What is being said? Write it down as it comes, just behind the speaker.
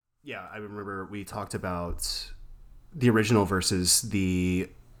Yeah, I remember we talked about the original versus the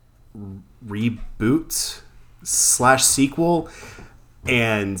reboot slash sequel,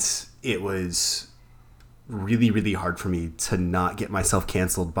 and it was really, really hard for me to not get myself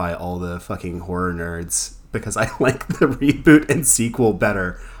canceled by all the fucking horror nerds because I like the reboot and sequel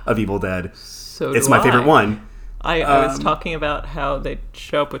better of Evil Dead. So it's my favorite one. I was talking about how they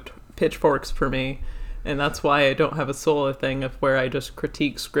show up with pitchforks for me, and that's why I don't have a solo thing of where I just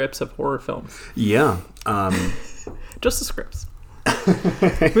critique scripts of horror films. Yeah. Just the scripts.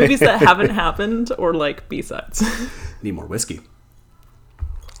 Movies that haven't happened or like B-sides. Need more whiskey.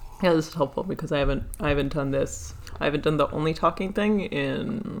 Yeah, this is helpful because I haven't done this. I haven't done the only talking thing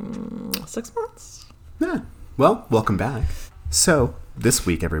in 6 months. Yeah. Well, welcome back. So, this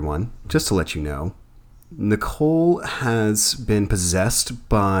week, everyone, just to let you know, Nicole has been possessed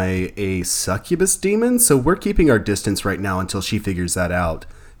by a succubus demon, so we're keeping our distance right now until she figures that out.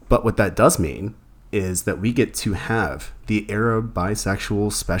 But what that does mean is that we get to have the Arab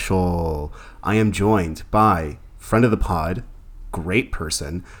Bisexual Special. I am joined by friend of the pod, great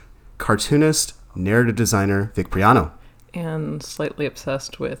person, cartoonist, narrative designer, Vic Priano. And slightly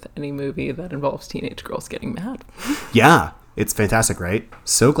obsessed with any movie that involves teenage girls getting mad. Yeah, it's fantastic, right?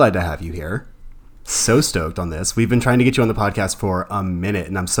 So glad to have you here. So stoked on this. We've been trying to get you on the podcast for a minute,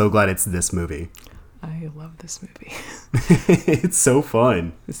 and I'm so glad it's this movie. I love this movie. It's so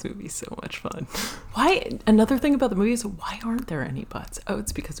fun. This movie's so much fun. Why? Another thing about the movie is why aren't there any butts? Oh,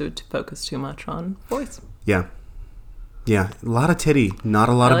 it's because it would focus too much on boys. Yeah. Yeah, a lot of titty, not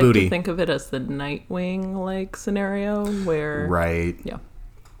a lot of booty. I like to think of it as the Nightwing-like scenario where... Right. Yeah.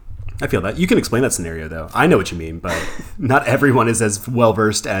 I feel that. You can explain that scenario, though. I know what you mean, but not everyone is as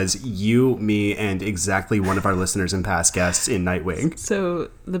well-versed as you, me, and exactly one of our listeners and past guests in Nightwing. So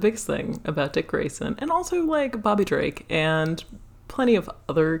the biggest thing about Dick Grayson, and also like Bobby Drake, and plenty of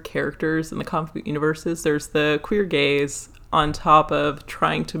other characters in the comic book universes, there's the queer gaze on top of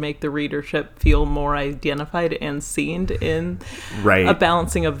trying to make the readership feel more identified and seen in a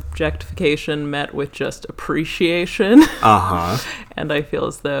balancing of objectification met with just appreciation. Uh-huh. And I feel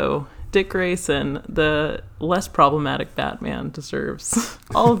as though Dick Grayson, the less problematic Batman, deserves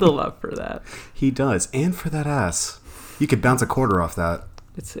all of the love for that. He does. And for that ass. You could bounce a quarter off that.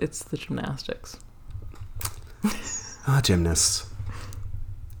 It's the gymnastics. Gymnasts.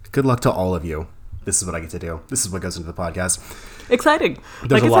 Good luck to all of you. This is what I get to do. This is what goes into the podcast. Exciting.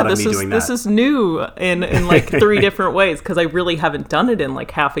 There's like a lot of me doing that. This is new in like 3 different ways because I really haven't done it in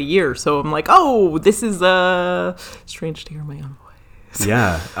like half a year. So I'm like, oh, this is strange to hear my own voice.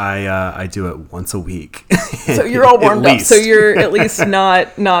 Yeah, I do it once a week. So you're all warmed up. So you're at least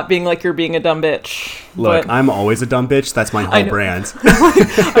not being like you're being a dumb bitch. Look, I'm always a dumb bitch. That's my whole brand.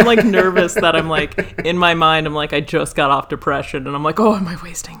 I'm like nervous that I'm like, in my mind, I'm like, I just got off depression. And I'm like, oh, am I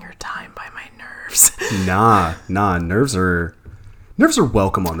wasting your time by my nerves? Nah. Nerves are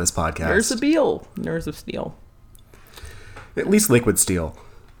welcome on this podcast. Nerves of steel. At least liquid steel.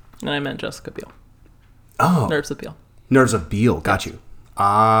 And I meant Jessica Biel. Oh. Nerves of Biel. Nerves of Biel. Got you.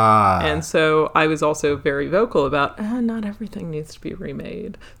 Ah. And so I was also very vocal about not everything needs to be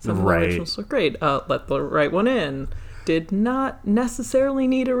remade. Some of the originals look great. Let the Right One In did not necessarily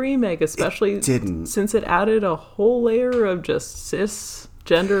need a remake, especially since it added a whole layer of just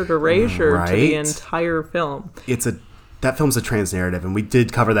cisgendered erasure to the entire film. That film's a trans narrative, and we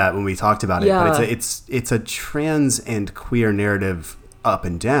did cover that when we talked about it. Yeah. But it's a trans and queer narrative up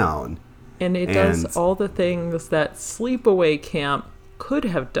and down. And it does all the things that Sleepaway Camp could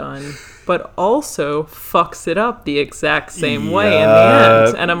have done, but also fucks it up the exact same way in the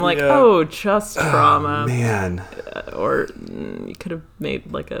end. And I'm like, just trauma. Oh, man. Or you could have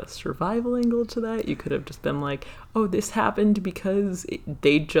made like a survival angle to that. You could have just been like, oh, this happened because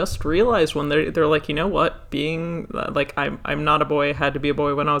they just realized when they're like, you know what, being like, I'm not a boy, I had to be a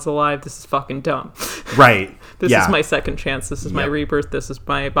boy when I was alive, this is fucking dumb. Right. This is my second chance, this is my rebirth, this is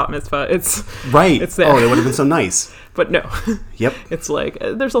my bat mitzvah. It's there. Oh, it would have been so nice. But no. Yep. It's like,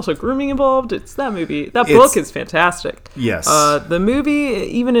 there's also grooming involved. It's that movie. That book is fantastic. Yes. The movie,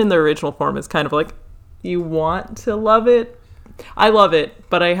 even in the original form, is kind of like, you want to love it. I love it,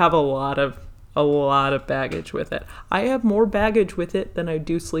 but I have a lot of baggage with it. I have more baggage with it than I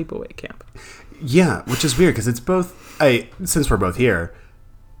do Sleepaway Camp. Yeah, which is weird because it's both, since we're both here,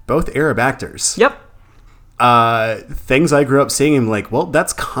 both Arab actors. Yep. Things I grew up seeing, I'm like, well,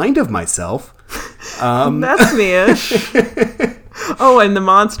 that's kind of myself. That's me-ish. Oh, and the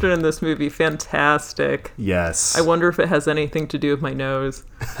monster in this movie, fantastic. Yes. I wonder if it has anything to do with my nose.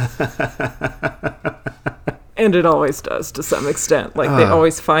 And it always does to some extent. Like, they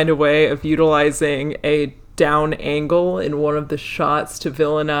always find a way of utilizing a down angle in one of the shots to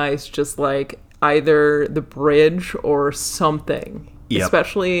villainize just like either the bridge or something. Yep.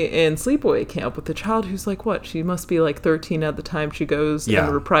 Especially in Sleepaway Camp with the child who's like, what? She must be like 13 at the time she goes and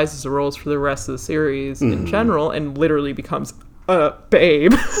reprises the roles for the rest of the series in general and literally becomes a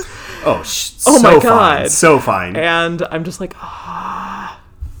babe. Oh, oh my God. Fine. So fine. And I'm just like,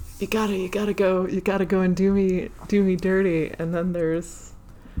 you gotta go and do me dirty. And then this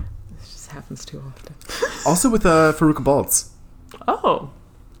just happens too often. Also with Faruka Baltz. Oh,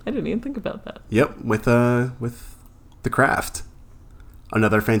 I didn't even think about that. Yep, with The Craft.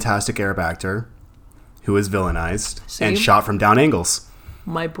 Another fantastic Arab actor who is villainized and shot from down angles.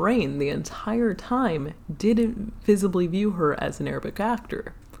 My brain the entire time didn't visibly view her as an Arabic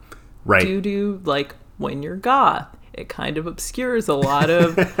actor. Right. Due to, like, when you're goth, it kind of obscures a lot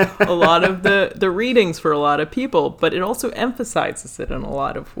of the readings for a lot of people, but it also emphasizes it in a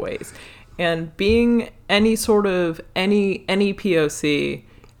lot of ways. And being any POC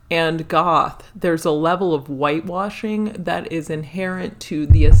and goth, there's a level of whitewashing that is inherent to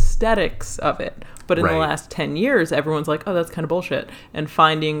the aesthetics of it. But in the last 10 years, everyone's like, oh, that's kind of bullshit. And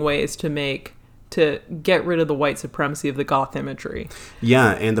finding ways to get rid of the white supremacy of the goth imagery.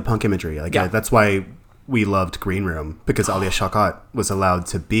 Yeah, and the punk imagery. That's why we loved Green Room, because Alia Shawkat was allowed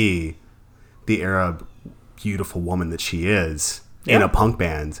to be the Arab beautiful woman that she is in a punk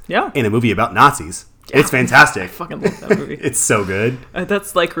band in a movie about Nazis. Yeah. It's fantastic. I fucking love that movie. It's so good.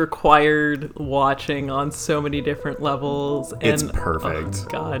 That's like required watching on so many different levels. And, it's perfect. Oh,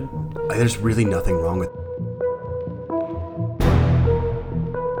 God. There's really nothing wrong with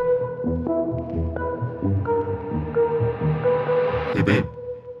Hey, babe.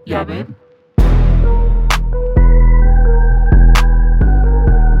 Yeah, babe.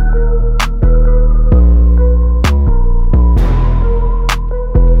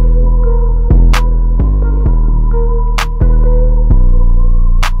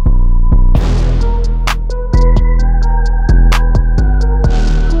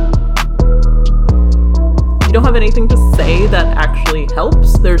 You don't have anything to say that actually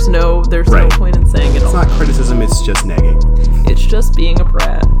helps. There's no point in saying it all. It's not criticism, it's just nagging. It's just being a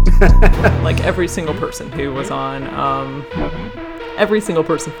brat. Like every single person who was on, every single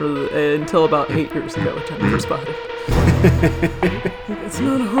person until about 8 years ago with Jennifer's Body. It's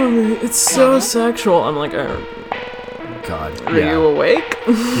not a horror movie, it's so sexual. I'm like, oh, God. Are you awake?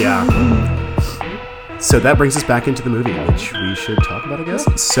 Yeah. So that brings us back into the movie, which we should talk about, I guess.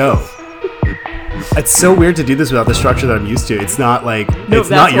 So, it's so weird to do this without the structure that I'm used to. It's not like, it's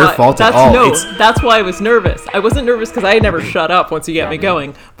not your fault at all. That's why I was nervous. I wasn't nervous because I never shut up once you get me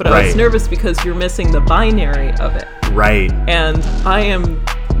going, but I was nervous because you're missing the binary of it. Right. And I am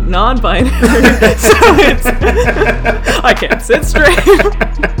non-binary, so I can't sit straight,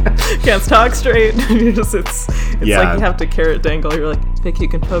 can't talk straight. It's like you have to carrot dangle. You're like, Vic, you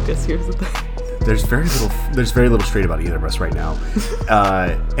can focus. Here's the thing. There's very little straight about either of us right now.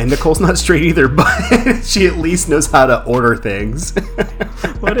 And Nicole's not straight either, but she at least knows how to order things.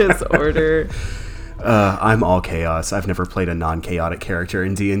 What is order? I'm all chaos. I've never played a non-chaotic character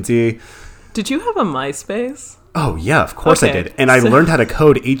in D&D. Did you have a MySpace? Oh, yeah, of course I did. And I learned how to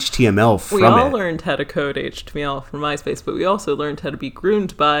code HTML from it. We all learned how to code HTML from MySpace, but we also learned how to be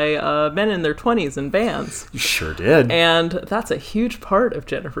groomed by men in their 20s in bands. You sure did. And that's a huge part of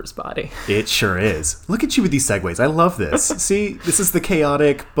Jennifer's Body. It sure is. Look at you with these segues. I love this. See, this is the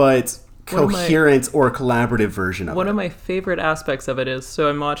chaotic, but coherent or collaborative version of it. One of my favorite aspects of it is, so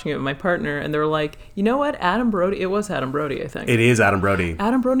I'm watching it with my partner, and they're like, you know what, Adam Brody, it was Adam Brody, I think. It is Adam Brody.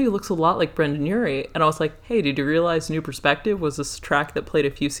 Adam Brody looks a lot like Brendan Urie, and I was like, hey, did you realize New Perspective was this track that played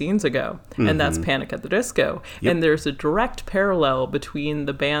a few scenes ago? Mm-hmm. And that's Panic at the Disco. Yep. And there's a direct parallel between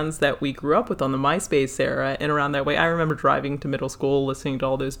the bands that we grew up with on the MySpace era and around that way. I remember driving to middle school, listening to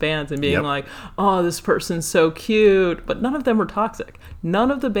all those bands and being like, oh, this person's so cute, but none of them were toxic. None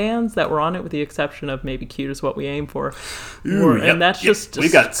of the bands that were on it, with the exception of maybe Cute Is What We Aim For, were, and that's just we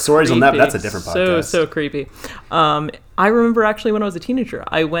got stories creepy. On that, but that's a different podcast. So creepy. I remember actually when I was a teenager,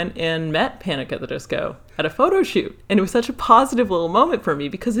 I went and met Panic at the Disco at a photo shoot, and it was such a positive little moment for me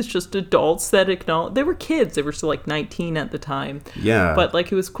because it's just adults that acknowledge, they were kids, they were still like 19 at the time. Yeah. But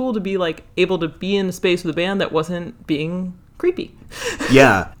like it was cool to be like able to be in a space with a band that wasn't being creepy.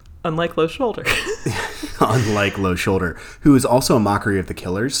 Yeah. Unlike Low Shoulder. Unlike Low Shoulder, who is also a mockery of the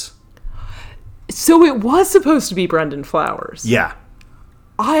Killers. So it was supposed to be Brendan Flowers. Yeah.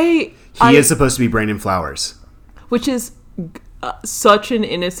 He is supposed to be Brandon Flowers. Which is such an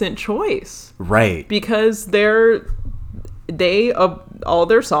innocent choice. Right. Because all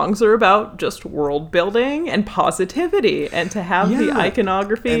their songs are about just world building and positivity, and to have the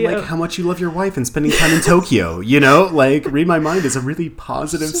iconography and like how much you love your wife and spending time in Tokyo, you know, like Read My Mind is a really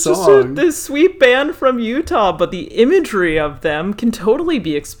positive song. This sweet band from Utah, but the imagery of them can totally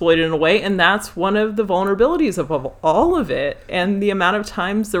be exploited in a way, and that's one of the vulnerabilities of all of it. And the amount of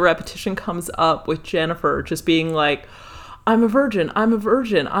times the repetition comes up with Jennifer just being like, I'm a virgin, I'm a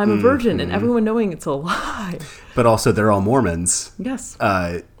virgin, I'm a virgin, and everyone knowing it's a lie. But also, they're all Mormons. Yes.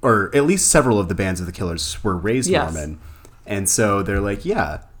 Or at least several of the bands of the Killers were raised Mormon. And so they're like,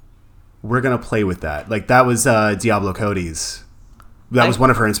 yeah, we're going to play with that. Like, that was Diablo Cody's. That was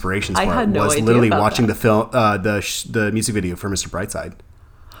one of her inspirations for it. Was literally watching the film, the music video for Mr. Brightside.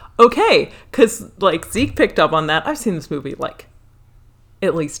 Okay, because, like, Zeke picked up on that. I've seen this movie, like,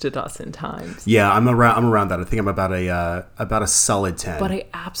 at least a dozen times. Yeah, I'm around that. I think I'm about a solid 10. But I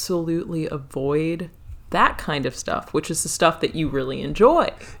absolutely avoid that kind of stuff, which is the stuff that you really enjoy.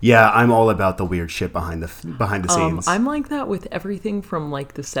 Yeah, I'm all about the weird shit behind the scenes. I'm like that with everything from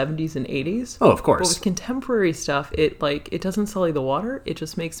like the 70s and 80s. Oh, of course. But with contemporary stuff, it doesn't sully the water. It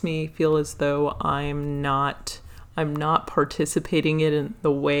just makes me feel as though I'm not participating in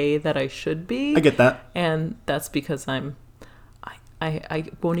the way that I should be. I get that. And that's because I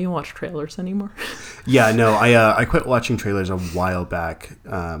won't even watch trailers anymore. Yeah, no, I quit watching trailers a while back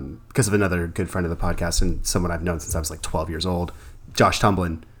because of another good friend of the podcast and someone I've known since I was like 12 years old, Josh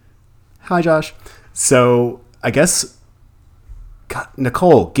Tumblin. Hi, Josh. So I guess, God,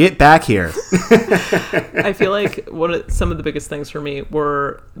 Nicole, get back here. I feel like some of the biggest things for me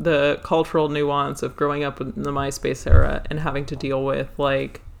were the cultural nuance of growing up in the MySpace era and having to deal with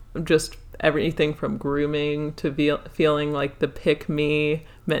like just everything from grooming to feeling like the pick me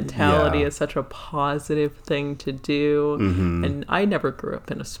mentality is such a positive thing to do. And I never grew up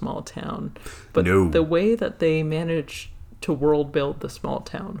in a small town, but the way that they managed to world build the small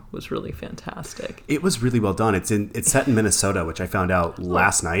town was really fantastic. It was really well done. It's set in Minnesota, which I found out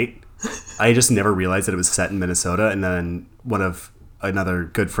last night. I just never realized that it was set in Minnesota, and then another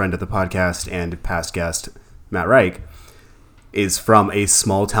good friend of the podcast and past guest, Matt Reich, is from a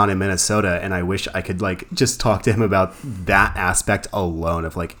small town in Minnesota, and I wish I could like just talk to him about that aspect alone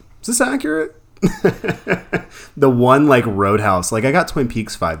of like, is this accurate? The one like roadhouse, like I got Twin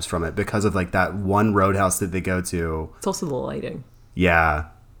Peaks vibes from it because of like that one roadhouse that they go to. It's also the lighting. Yeah.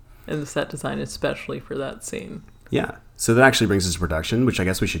 And the set design, especially for that scene. Yeah. So that actually brings us to production, which I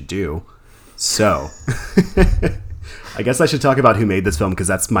guess we should do. So I guess I should talk about who made this film because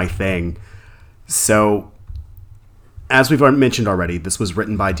that's my thing. So as we've mentioned already, this was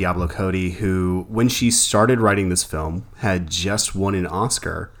written by Diablo Cody, who, when she started writing this film, had just won an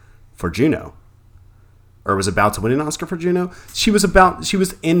Oscar for Juno. Or was about to win an Oscar for Juno. She was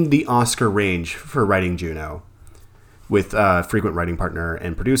in the Oscar range for writing Juno with frequent writing partner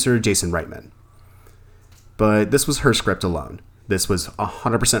and producer Jason Reitman. But this was her script alone. This was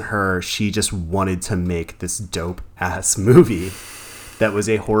 100% her. She just wanted to make this dope-ass movie that was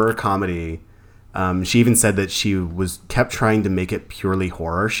a horror comedy. She even said that she kept trying to make it purely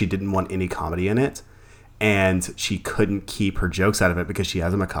horror. She didn't want any comedy in it. And she couldn't keep her jokes out of it because she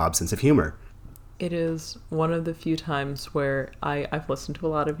has a macabre sense of humor. It is one of the few times where I've listened to a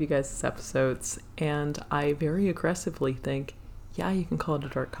lot of you guys' episodes, and I very aggressively think, yeah, you can call it a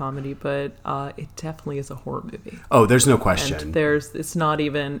dark comedy, but it definitely is a horror movie. Oh, there's no question. And it's not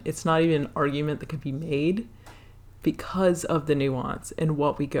even an argument that could be made because of the nuance and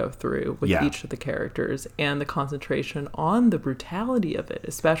what we go through with each of the characters and the concentration on the brutality of it,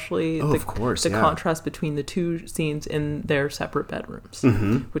 especially the contrast between the two scenes in their separate bedrooms,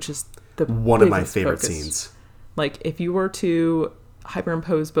 which is one of my favorite scenes. Like, if you were to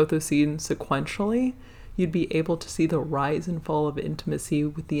hyperimpose both those scenes sequentially, you'd be able to see the rise and fall of intimacy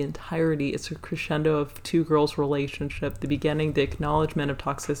with the entirety. It's a crescendo of two girls' relationship, the beginning, the acknowledgement of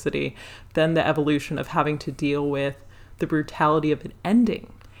toxicity, then the evolution of having to deal with the brutality of an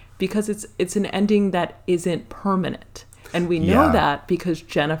ending, because it's an ending that isn't permanent. And we know that because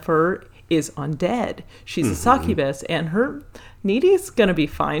Jennifer is undead. She's a succubus, and her Needy's gonna be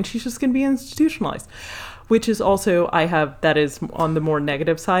fine. She's just gonna be institutionalized. Which is also, that is on the more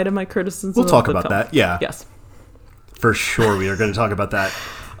negative side of my criticism. We'll talk about that, yeah. Yes. For sure, we are going to talk about that.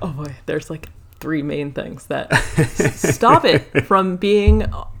 Oh boy, there's like three main things that stop it from being,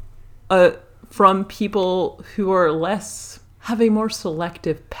 from people who are have a more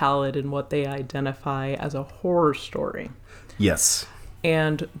selective palette in what they identify as a horror story. Yes.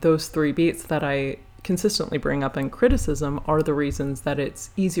 And those three beats that I consistently bring up in criticism are the reasons that it's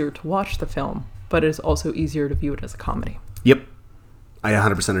easier to watch the film, but it's also easier to view it as a comedy. Yep. I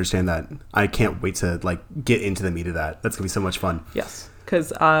 100% understand that. I can't wait to like get into the meat of that. That's gonna be so much fun. Yes.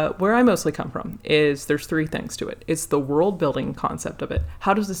 Because where I mostly come from is there's three things to it. It's the world building concept of it.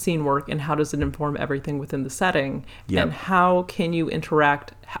 How does the scene work and how does it inform everything within the setting? Yep. And how can you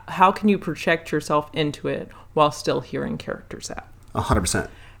interact? How can you project yourself into it while still hearing characters out? 100%.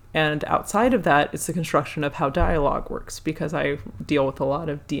 And outside of that, it's the construction of how dialogue works, because I deal with a lot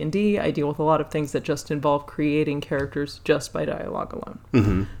of D&D. I deal with a lot of things that just involve creating characters just by dialogue alone.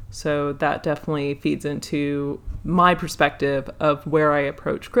 Mm-hmm. So that definitely feeds into my perspective of where I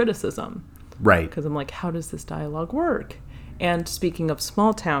approach criticism. Right. Because I'm like, how does this dialogue work? And speaking of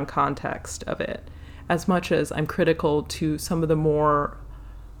small town context of it, as much as I'm critical to some of the more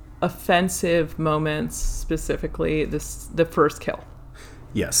offensive moments, specifically the first kill.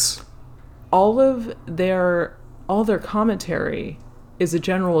 Yes. All their commentary is a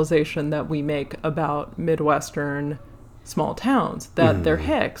generalization that we make about Midwestern small towns, that they're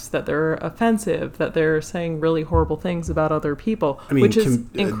hicks, that they're offensive, that they're saying really horrible things about other people, I mean, which is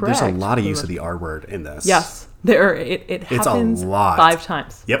incorrect. there's a lot of use of the R word in this. Yes, it happens a lot. 5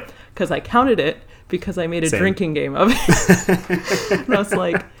 times. Yep. Because I counted it because I made a Same. drinking game of it. And I was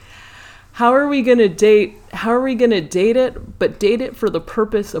like, how are we gonna date it, but date it for the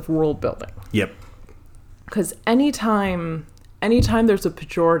purpose of world building? Yep. Because anytime there's a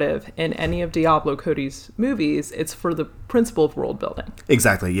pejorative in any of Diablo Cody's movies, it's for the principle of world building.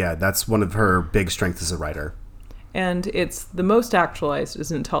 Exactly. Yeah, that's one of her big strengths as a writer. And it's the most actualized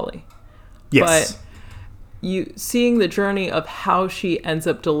is in Tully. Yes. But you seeing the journey of how she ends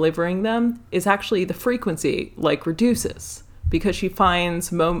up delivering them is actually the frequency like reduces, because she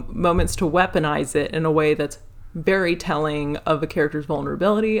finds moments to weaponize it in a way that's very telling of a character's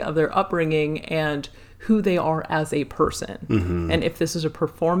vulnerability, of their upbringing, and who they are as a person. Mm-hmm. And if this is a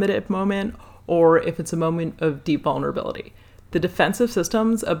performative moment or if it's a moment of deep vulnerability. The defensive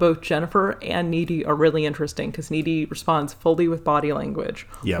systems of both Jennifer and Needy are really interesting, because Needy responds fully with body language,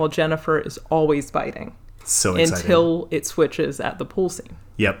 while Jennifer is always biting. So exciting. Until it switches at the pool scene.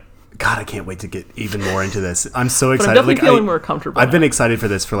 Yep. God, I can't wait to get even more into this. I'm so excited. But I'm definitely feeling more comfortable. I've been excited for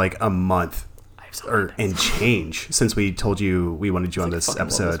this for like a month and change since we told you we wanted you on this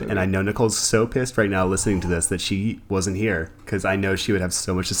episode. And I know Nicole's so pissed right now listening to this that she wasn't here, because I know she would have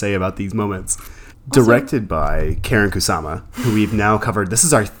so much to say about these moments. Also, directed by Karen Kusama, who we've now covered. This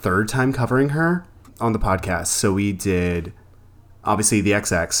is our 3rd time covering her on the podcast. So we did, obviously, the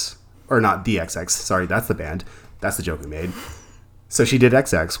XX, or not the XX, sorry, that's the band. That's the joke we made. So she did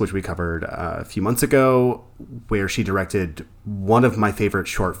XX, which we covered a few months ago, where she directed one of my favorite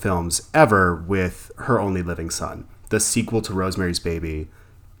short films ever with Her Only Living Son, the sequel to Rosemary's Baby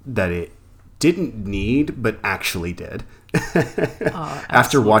that it didn't need, but actually did.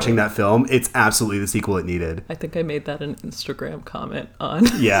 After watching that film, it's absolutely the sequel it needed. I think I made that an Instagram comment on.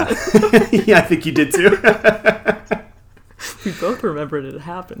 Yeah. Yeah, I think you did too. We both remembered it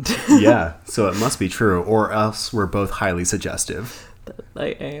happened. Yeah, so it must be true, or else we're both highly suggestive. I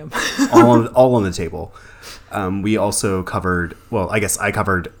am. all on the table. We also covered, well, I guess I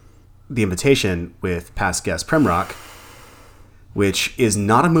covered The Invitation with past guest Premrock, which is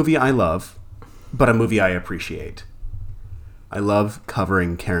not a movie I love, but a movie I appreciate. I love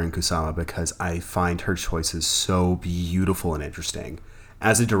covering Karen Kusama because I find her choices so beautiful and interesting.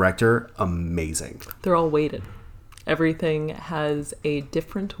 As a director, amazing. They're all weighted. Everything has a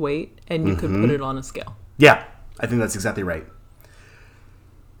different weight, and you could put it on a scale. Yeah, I think that's exactly right.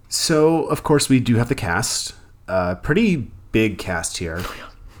 So, of course, we do have the cast. Pretty big cast here,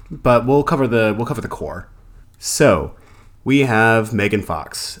 but we'll cover the core. So, we have Megan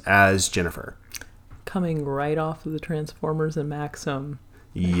Fox as Jennifer, coming right off of the Transformers and Maxim.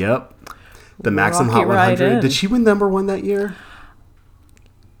 Yep, the Maxim Hot 100. Right, did she win #1 that year?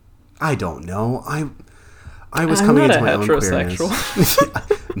 I don't know. I was coming into my own queerness.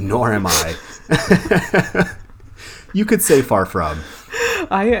 Nor am I. You could say far from.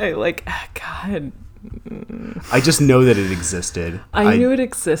 I like, God. I just know that it existed. I knew it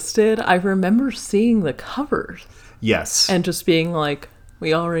existed. I remember seeing the covers. Yes. And just being like,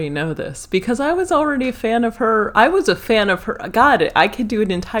 we already know this. Because I was already a fan of her. I was a fan of her. God, I could do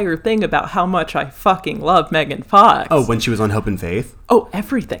an entire thing about how much I fucking love Megan Fox. Oh, when she was on Hope and Faith? Oh,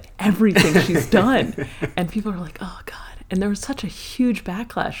 everything she's done. And people are like, oh, God. And there was such a huge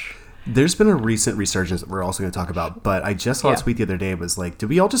backlash. There's been a recent resurgence that we're also going to talk about, but I just saw a tweet the other day. It was like, did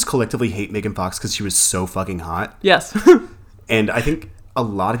we all just collectively hate Megan Fox because she was so fucking hot? Yes. And I think a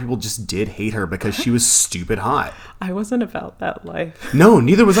lot of people just did hate her because she was stupid hot. I wasn't about that life. No,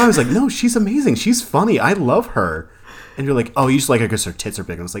 neither was I. I was like, no, she's amazing. She's funny. I love her. And you're like, oh, you just like her because her tits are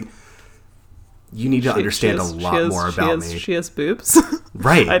big. And I was like, You need to understand a lot more about me. She has boobs.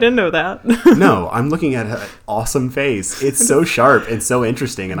 Right. I didn't know that. No, I'm looking at her awesome face. It's so sharp and so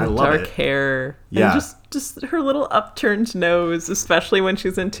interesting, and I love Dark it. hair. Yeah. And just her little upturned nose, especially when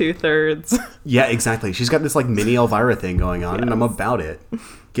she's in 2/3. Yeah, exactly. She's got this like mini Elvira thing going on, and I'm about it.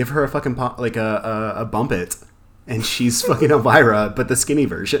 Give her a fucking a bump it, and she's fucking Elvira, but the skinny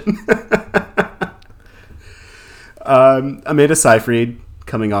version. Amanda Seyfried,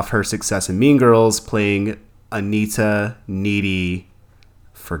 coming off her success in Mean Girls, playing Anita Needy.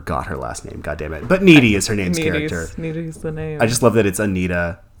 Forgot her last name, god damn it. But Needy is her name's character. Needy's the name. I just love that it's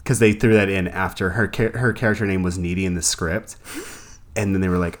Anita, because they threw that in after her character name was Needy in the script. And then they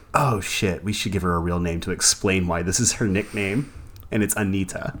were like, oh shit, we should give her a real name to explain why this is her nickname. And it's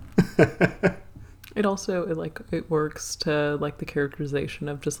Anita. It also it works to like the characterization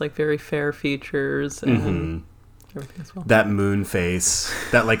of just like very fair features and everything as well. That moon face,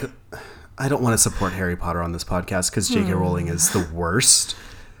 that like, I don't want to support Harry Potter on this podcast because J.K. Rowling is the worst,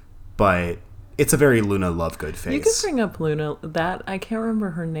 but it's a very Luna Lovegood face. You could bring up Luna. That I can't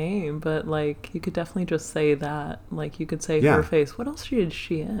remember her name, but like you could definitely just say that. Like you could say her face. What else is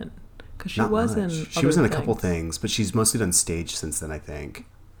she in? Because she was in. She was in a couple things, but she's mostly done stage since then, I think.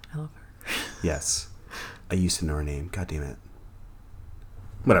 I love her. Yes, I used to know her name. God damn it.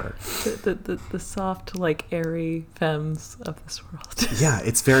 Whatever. The soft, like, airy femmes of this world. Yeah,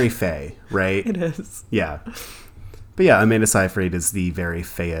 it's very fey, right? It is. Yeah. But yeah, Amanda Seyfried is the very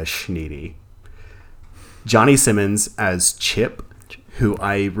fey-ish Needy. Johnny Simmons as Chip, who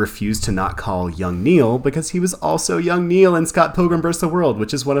I refuse to not call Young Neil because he was also Young Neil in Scott Pilgrim vs. the World,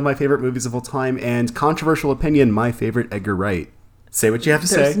 which is one of my favorite movies of all time, and controversial opinion, my favorite Edgar Wright. Say what you have to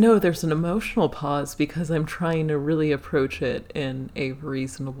say. There's an emotional pause because I'm trying to really approach it in a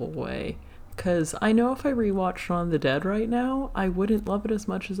reasonable way. Because I know if I rewatched Shaun of the Dead right now, I wouldn't love it as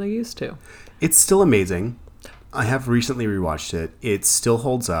much as I used to. It's still amazing. I have recently rewatched it. It still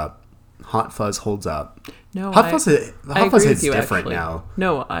holds up. Hot Fuzz holds up. No, Hot Fuzz hits different actually. now.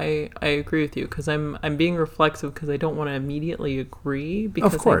 No, I agree with you because I'm being reflexive because I don't want to immediately agree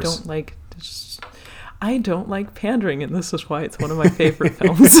because of course. I don't like pandering, and this is why it's one of my favorite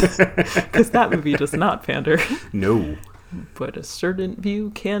films. Because that movie does not pander. No. But a certain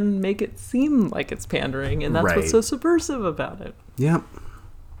view can make it seem like it's pandering, and that's what's so subversive about it. Yep.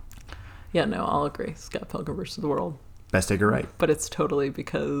 Yeah, no, I'll agree. Scott Pilgrim vs. the World. Best Edgar Wright. But it's totally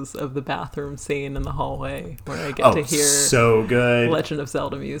because of the bathroom scene in the hallway where I get to hear so good Legend of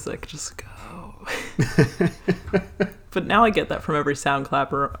Zelda music. Just go. But now I get that from every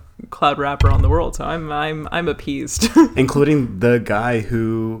cloud rapper on the world, so I'm appeased. Including the guy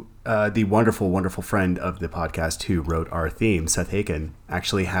who, the wonderful, wonderful friend of the podcast who wrote our theme, Seth Haken,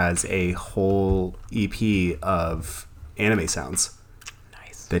 actually has a whole EP of anime sounds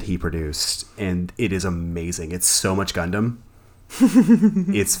that he produced, and it is amazing. It's so much Gundam.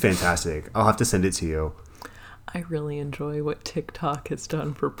 It's fantastic. I'll have to send it to you. I really enjoy what TikTok has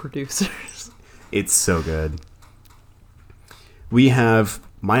done for producers. It's so good. We have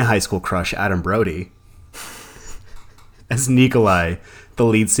my high school crush, Adam Brody, as Nikolai, the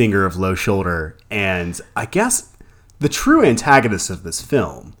lead singer of Low Shoulder, and I guess the true antagonist of this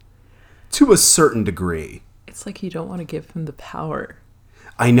film, to a certain degree. It's like you don't want to give him the power.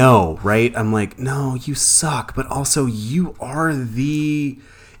 I know, right? I'm like, no, you suck, but also you are the...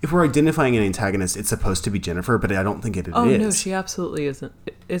 If we're identifying an antagonist, it's supposed to be Jennifer, but I don't think it is. Oh, no, she absolutely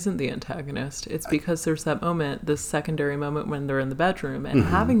isn't the antagonist. It's because there's that moment, this secondary moment when they're in the bedroom and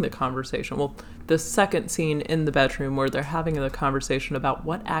having the conversation. Well, the second scene in the bedroom where they're having the conversation about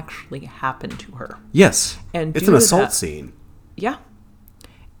what actually happened to her. Yes. And it's an assault scene. Yeah.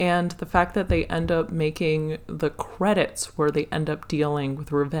 And the fact that they end up making the credits where they end up dealing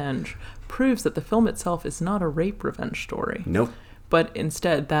with revenge proves that the film itself is not a rape revenge story. Nope. But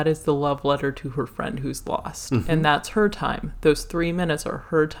instead, that is the love letter to her friend who's lost. Mm-hmm. And that's her time. Those 3 minutes are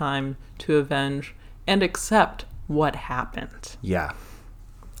her time to avenge and accept what happened. Yeah.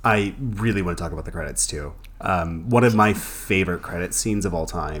 I really want to talk about the credits, too. One of my favorite credit scenes of all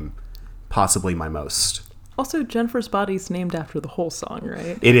time. Possibly my most. Also, Jennifer's Body's named after the whole song,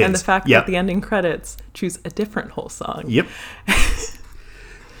 right? It is. And the fact that the ending credits choose a different whole song. Yep.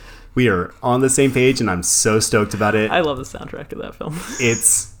 We are on the same page, and I'm so stoked about it. I love the soundtrack of that film.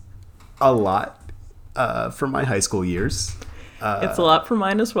 It's a lot from my high school years. It's a lot for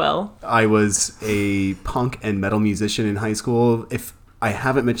mine as well. I was a punk and metal musician in high school. If I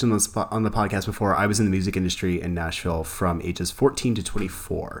haven't mentioned this on the podcast before, I was in the music industry in Nashville from ages 14 to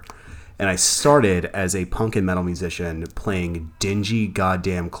 24. And I started as a punk and metal musician playing dingy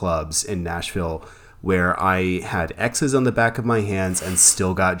goddamn clubs in Nashville where I had X's on the back of my hands and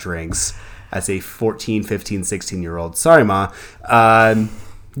still got drinks as a 14, 15, 16-year-old. Sorry, Ma.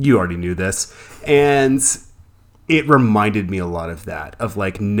 You already knew this. And it reminded me a lot of that. Of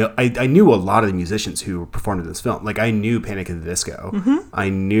like, no, I knew a lot of the musicians who performed in this film. Like, I knew Panic at the Disco. I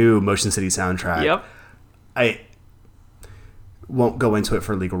knew Motion City Soundtrack. Yep. I won't go into it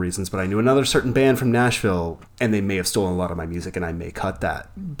for legal reasons, but I knew another certain band from Nashville, and they may have stolen a lot of my music, and I may cut that.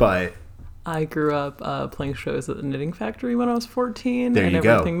 But I grew up playing shows at the Knitting Factory when I was 14. There and you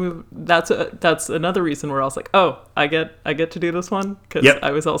go. everything moved. That's another reason where I was like, oh, I get to do this one because Yep.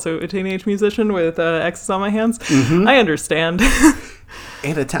 I was also a teenage musician with X's on my hands. I understand.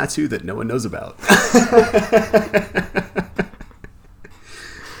 and a tattoo that no one knows about.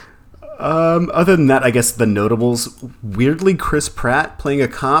 Other than that, I guess the notables, weirdly Chris Pratt playing a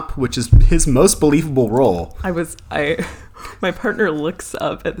cop, which is his most believable role. My partner looks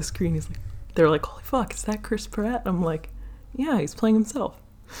up at the screen. They're like, holy fuck, is that Chris Pratt? I'm like, yeah, he's playing himself.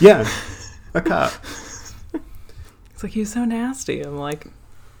 Yeah, a cop. It's like, he's so nasty. I'm like,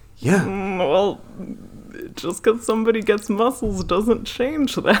 Yeah. well, just because somebody gets muscles doesn't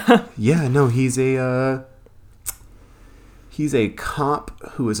change that. Yeah, no, he's a cop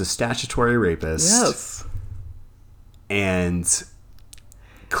who is a statutory rapist. Yes. And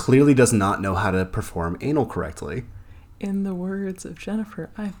clearly does not know how to perform anal correctly. In the words of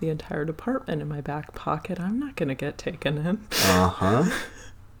Jennifer, I have the entire department in my back pocket. I'm not going to get taken in. Uh-huh.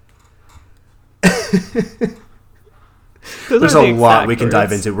 Those There's are a the lot exact we can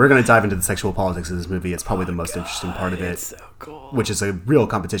dive words. into. We're going to dive into the sexual politics of this movie. It's probably the most interesting part of it. It's so cool. Which is a real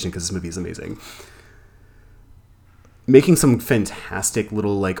competition because this movie is amazing. Making some fantastic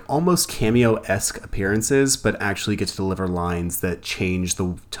little, like, almost cameo-esque appearances, but actually get to deliver lines that change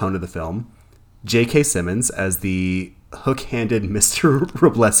the tone of the film. J.K. Simmons as the hook-handed Mr.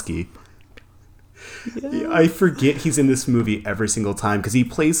 Robleski. Yeah. I forget he's in this movie every single time because he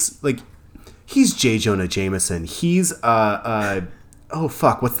plays, like, he's J. Jonah Jameson. He's, oh,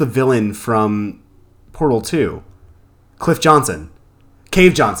 fuck, what's the villain from Portal 2? Cliff Johnson.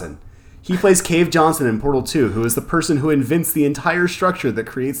 Cave Johnson. He plays Cave Johnson in Portal 2, who is the person who invents the entire structure that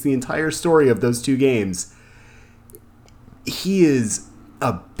creates the entire story of those two games. He is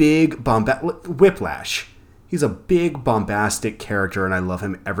a big Whiplash. He's a big bombastic character, and I love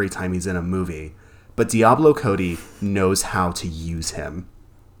him every time he's in a movie. But Diablo Cody knows how to use him.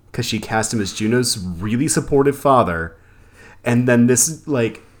 Because she cast him as Juno's really supportive father. And then this,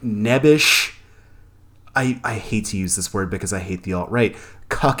 like, nebbish... I hate to use this word because I hate the alt-right.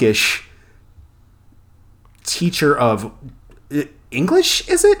 Cuckish teacher of English,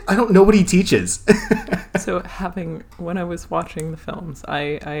 is it? I don't know what he teaches. So when I was watching the films,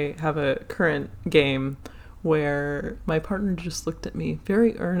 I have a current game where my partner just looked at me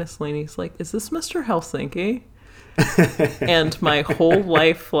very earnestly and he's like, is this Mr. Helsinki? And my whole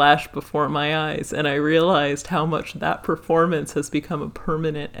life flashed before my eyes and I realized how much that performance has become a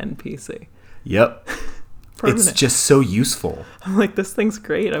permanent NPC. Yep. Permanent. It's just so useful. I'm like, this thing's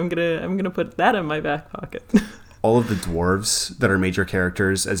great. I'm gonna put that in my back pocket. All of the dwarves that are major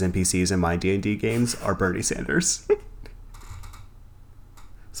characters as NPCs in my D&D games are Bernie Sanders.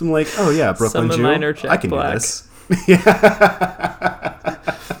 So I'm like, oh yeah, Brooklyn Some of Jew, mine are Jack I can Black. do this.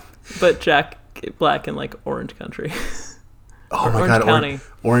 But Jack Black in like Orange Country. Oh my Orange god, County.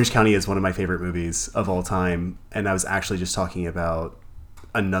 Orange County is one of my favorite movies of all time, and I was actually just talking about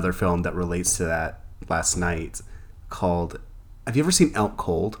another film that relates to that last night called, have you ever seen Out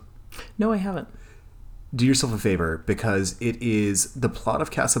Cold? No, I haven't. Do yourself a favor, because it is the plot of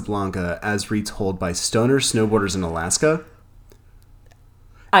Casablanca as retold by stoner snowboarders in Alaska.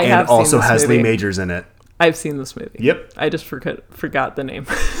 I And have also seen this has movie. Lee Majors in it. I've seen this movie. Yep. I just forgot the name.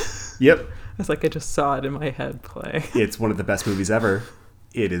 Yep. I was like, I just saw it in my head play. It's one of the best movies ever.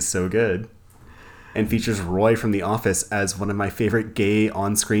 It is so good. And features Roy from The Office as one of my favorite gay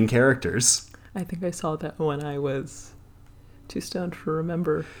on-screen characters. I think I saw that when I was too stoned to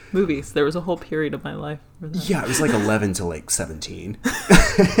remember movies. There was a whole period of my life where that. Yeah, it was like 11 to like 17.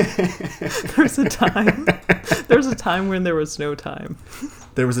 There's a time. There's a time when there was no time.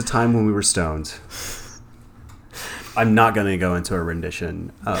 There was a time when we were stoned. I'm not going to go into a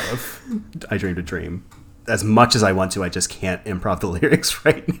rendition of I Dreamed a Dream. As much as I want to, I just can't improv the lyrics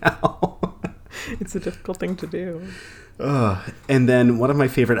right now. It's a difficult thing to do. And then one of my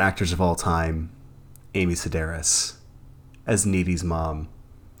favorite actors of all time, Amy Sedaris, as Needy's mom,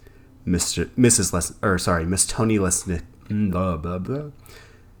 Miss Tony Lesnick, blah, blah, blah.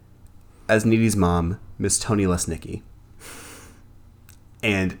 As Needy's mom, Miss Tony Lesnicki.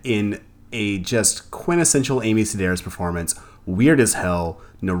 And in a just quintessential Amy Sedaris performance, weird as hell,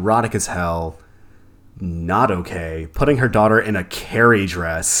 neurotic as hell, not okay, putting her daughter in a Carrie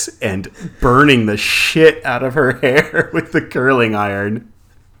dress and burning the shit out of her hair with the curling iron.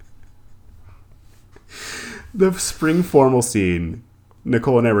 The spring formal scene.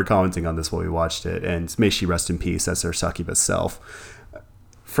 Nicole and I were commenting on this while we watched it, and may she rest in peace as her succubus self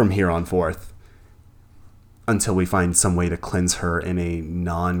from here on forth. Until we find some way to cleanse her in a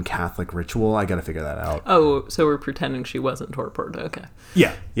non-Catholic ritual. I gotta figure that out. Oh, so we're pretending she wasn't tortured. Okay.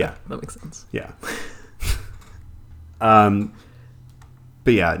 Yeah. That makes sense. Yeah. But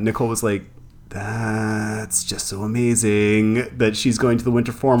yeah, Nicole was like, that's just so amazing that she's going to the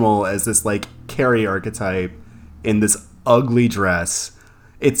winter formal as this like Carrie archetype in this ugly dress.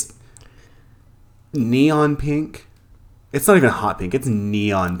 It's neon pink. It's not even hot pink. It's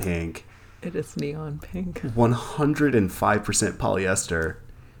neon pink. It is neon pink. 105% polyester.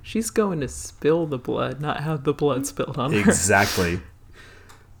 She's going to spill the blood, not have the blood spilled on her. Exactly.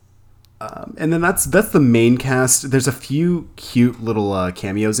 And then that's the main cast. There's a few cute little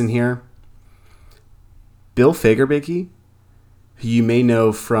cameos in here. Bill Fagerbakke, who you may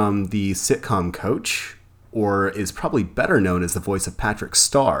know from the sitcom Coach, or is probably better known as the voice of Patrick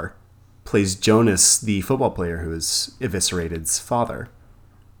Starr, plays Jonas, the football player who is Eviscerated's father.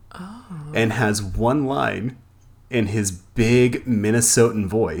 Oh. And has one line in his big Minnesotan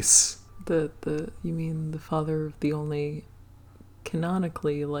voice. You mean the father of the only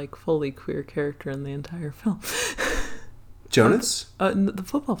canonically like fully queer character in the entire film? Jonas? The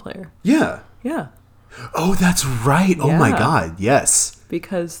football player. Yeah. Yeah. Oh, that's right. Oh my God. Yes.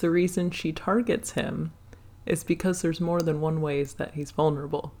 Because the reason she targets him is because there's more than one ways that he's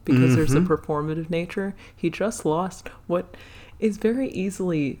vulnerable. Because there's a performative nature. He just lost what is very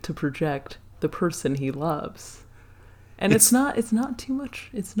easily to project the person he loves. And it's not too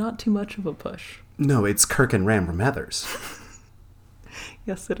much of a push. No, it's Kirk and Ram from Heathers.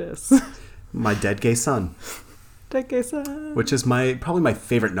 Yes, it is. My dead gay son. Dead gay son. Which is probably my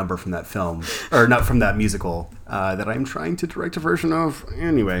favorite number from that film. Or not from that musical. That I'm trying to direct a version of.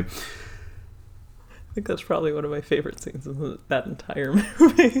 Anyway. I think that's probably one of my favorite scenes in that entire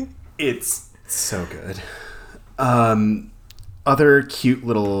movie. It's so good. The other cute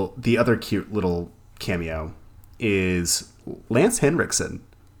little cameo is Lance Henriksen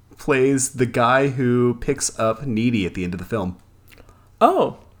plays the guy who picks up Needy at the end of the film.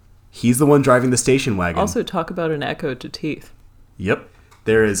 Oh. He's the one driving the station wagon. Also, talk about an echo to Teeth. Yep.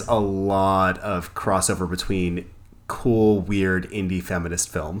 There is a lot of crossover between cool, weird, indie feminist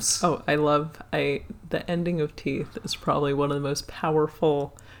films. Oh, the ending of Teeth is probably one of the most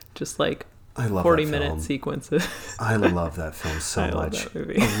powerful, just like I love 40-minute sequences. I love that film so much. Love that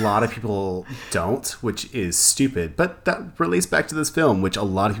movie. A lot of people don't, which is stupid, but that relates back to this film, which a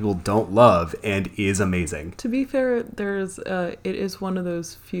lot of people don't love and is amazing. To be fair, it is one of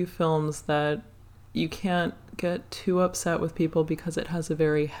those few films that you can't get too upset with people because it has a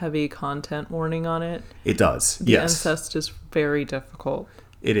very heavy content warning on it. It does, The yes. incest is very difficult.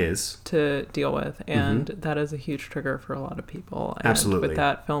 It is. To deal with, and that is a huge trigger for a lot of people. And absolutely. With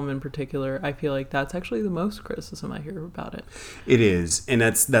that film in particular, I feel like that's actually the most criticism I hear about it. It is, and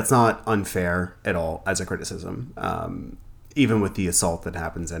that's not unfair at all as a criticism. Even with the assault that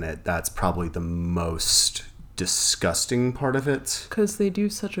happens in it, that's probably the most disgusting part of it. Because they do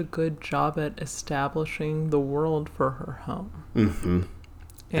such a good job at establishing the world for her home. Mm-hmm.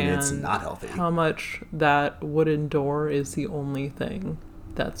 And it's and not healthy. How much that wooden door is the only thing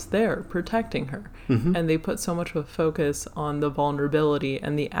that's there protecting her. And they put so much of a focus on the vulnerability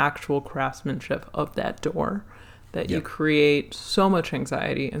and the actual craftsmanship of that door that you create so much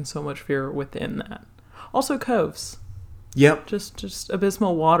anxiety and so much fear within that. Also coves. Yep. Just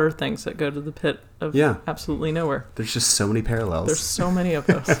abysmal water things that go to the pit of absolutely nowhere. There's just so many parallels. There's so many of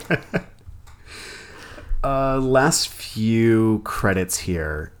those. Last few credits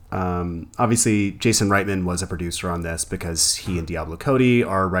here. Obviously, Jason Reitman was a producer on this because he and Diablo Cody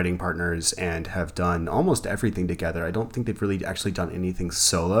are writing partners and have done almost everything together. I don't think they've really actually done anything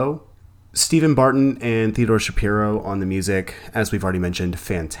solo. Stephen Barton and Theodore Shapiro on the music, as we've already mentioned,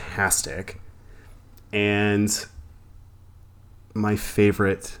 fantastic. And my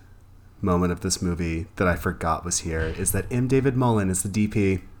favorite moment of this movie that I forgot was here is that M. David Mullen is the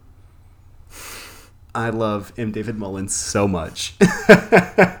DP. I love M. David Mullen so much.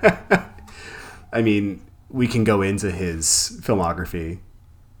 I mean, we can go into his filmography,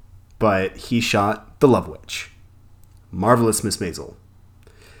 but he shot The Love Witch, Marvelous Miss Maisel.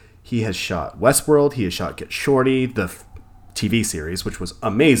 He has shot Westworld. He has shot Get Shorty, the TV series, which was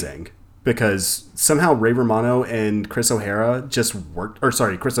amazing because somehow Ray Romano and Chris O'Dowd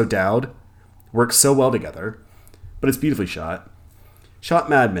worked so well together, but it's beautifully shot. shot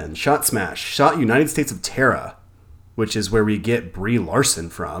Mad Men, shot Smash, shot United States of Terra, which is where we get Brie Larson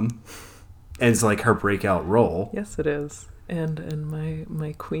from, and it's like her breakout role. Yes, it is. And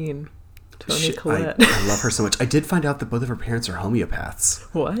my queen, Toni Collette. I love her so much. I did find out that both of her parents are homeopaths.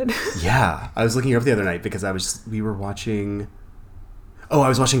 What? Yeah, I was looking her up the other night because I was watching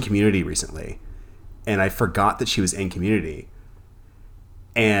Community recently, and I forgot that she was in Community,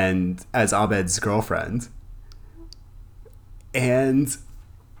 and as Abed's girlfriend, and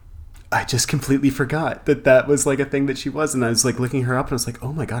I just completely forgot that was like a thing that she was, and I was like looking her up, and I was like,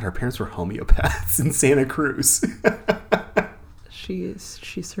 oh my god, her parents were homeopaths in Santa Cruz. She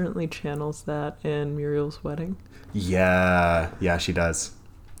certainly channels that in Muriel's Wedding. Yeah, she does.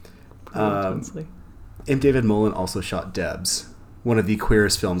 Intensely. And David Mullen also shot Debs, one of the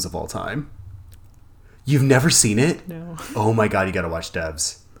queerest films of all time. You've never seen it? No. Oh my god, you gotta watch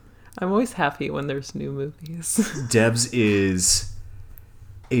Debs. I'm always happy when there's new movies. Debs is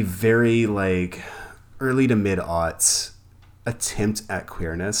a very like early to mid-aughts attempt at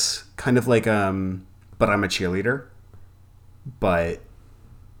queerness, kind of like But I'm a Cheerleader, but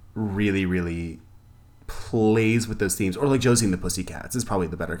really, really plays with those themes, or like Josie and the Pussycats is probably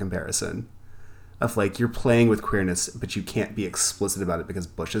the better comparison. Of like, you're playing with queerness, but you can't be explicit about it because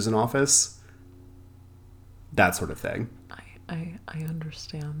Bush is in office. That sort of thing. I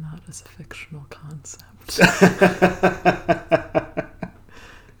understand that as a fictional concept.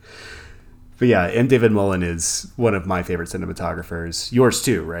 But yeah, and David Mullen is one of my favorite cinematographers. Yours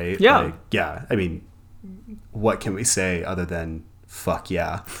too, right? Yeah. Like, yeah. I mean, what can we say other than fuck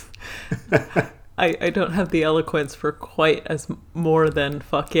yeah? I don't have the eloquence for quite as more than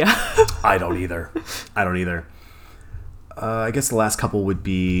fuck yeah. I don't either. I guess the last couple would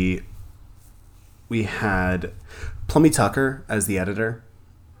be, we had Plummy Tucker as the editor,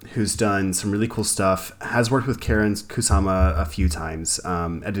 who's done some really cool stuff, has worked with Karen Kusama a few times,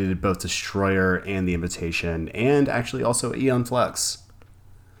 edited both Destroyer and The Invitation, and actually also Aeon Flux.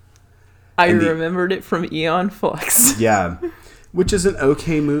 I remembered it from Aeon Flux. Yeah, which is an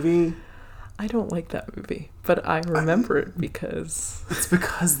okay movie. I don't like that movie, but I remember it because... It's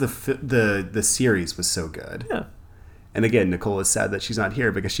because the series was so good. Yeah. And again, Nicole is sad that she's not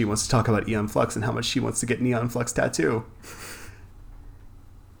here because she wants to talk about Aeon Flux and how much she wants to get an Aeon Flux tattoo.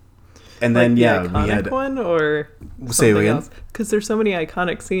 And then, the yeah, iconic we had... one or Say it something again? else? Because there's so many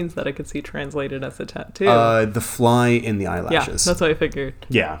iconic scenes that I could see translated as a tattoo. The fly in the yeah, eyelashes. that's what I figured.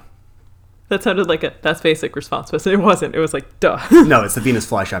 Yeah. That sounded like a that's basic response, but it wasn't. It was like, duh. No, it's the Venus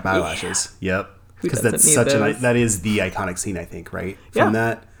flytrap eyelashes. Yep. Who Because doesn't that's need such those? that is the iconic scene, I think, right? Yeah. From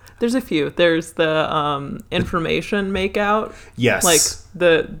that. There's a few. There's the information makeout. Yes. Like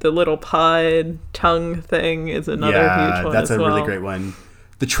the little pod tongue thing is another huge one. That's as a well. really great one.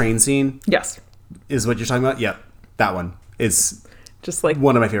 The train scene Yes. is what you're talking about? Yep. That one is Just like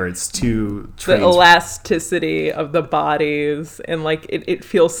one of my favorites. Two the trains. elasticity of the bodies and like it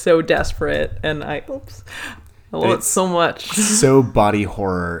feels so desperate and I love it It's so much. So body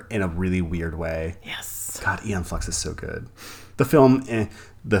horror in a really weird way. Yes. God, Aeon Flux is so good. The film,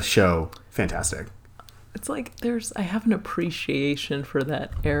 the show, fantastic. It's like I have an appreciation for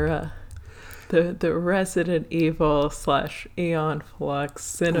that era. The Resident Evil / Aeon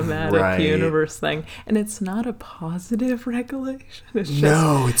Flux cinematic universe thing. And it's not a positive recollection. It's just,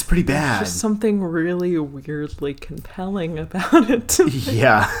 No, it's pretty bad. There's just something really weirdly compelling about it to me.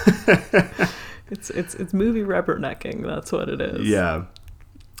 Yeah. It's movie rubbernecking. That's what it is. Yeah.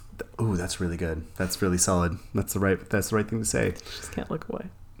 Ooh, that's really good. That's really solid. That's the right thing to say. Just can't look away.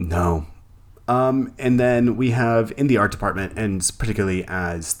 No. And then we have in the art department, and particularly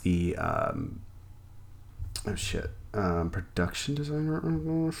as the production designer.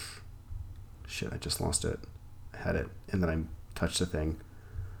 Oh gosh. Shit, I just lost it. I had it, and then I touched the thing.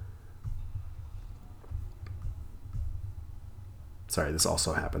 Sorry, this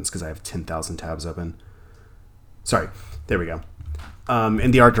also happens because I have 10,000 tabs open. Sorry, there we go.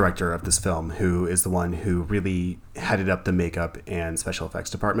 And the art director of this film, who is the one who really headed up the makeup and special effects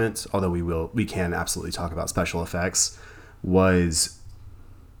department, although we can absolutely talk about special effects, was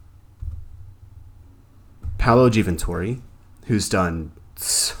Paolo Giventori, who's done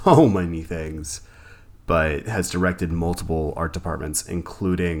so many things, but has directed multiple art departments,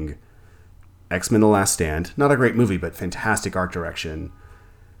 including X-Men: The Last Stand. Not a great movie, but fantastic art direction.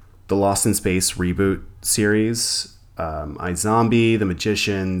 The Lost in Space reboot series, iZombie, The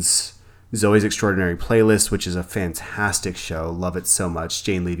Magicians, Zoe's Extraordinary Playlist, which is a fantastic show. Love it so much.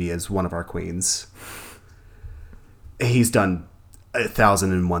 Jane Levy is one of our queens. He's done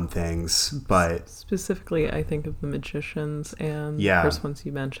 1,001 things, but Specifically, I think of The Magicians and Yeah. the first ones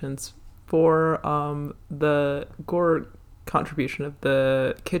you mentioned for the contribution of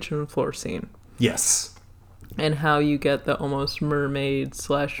the kitchen floor scene. Yes. And how you get the almost mermaid /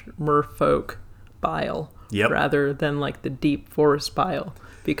 merfolk bile Yep. rather than like the deep forest bile,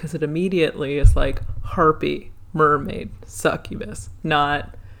 because it immediately is like harpy, mermaid, succubus,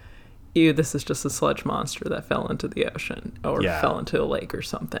 not ew, this is just a sludge monster that fell into the ocean or fell into a lake or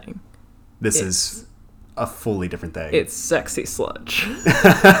something. This is a fully different thing. It's sexy sludge.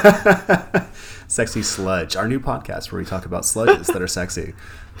 Sexy Sludge, our new podcast where we talk about sludges that are sexy.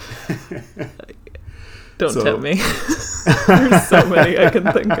 Don't tempt me. There's so many I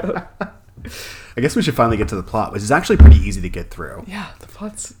can think of. I guess we should finally get to the plot, which is actually pretty easy to get through. Yeah, the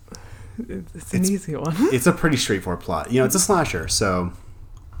plot's it's an easy one. It's a pretty straightforward plot. You know, it's a slasher, so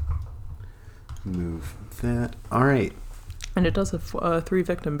move that. All right. And it does a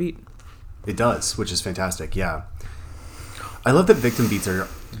 3-victim beat. It does, which is fantastic. Yeah. I love that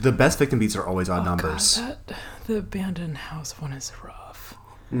the best victim beats are always odd numbers. God, the abandoned house one is rough.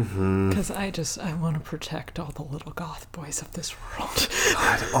 Because I want to protect all the little goth boys of this world.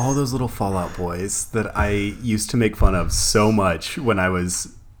 God, all those little Fallout boys that I used to make fun of so much when I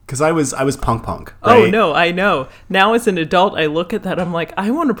was... Because I was punk, right? Oh, no, I know. Now as an adult, I look at that, I'm like, I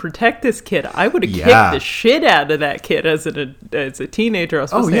want to protect this kid. I would have kicked the shit out of that kid as a teenager.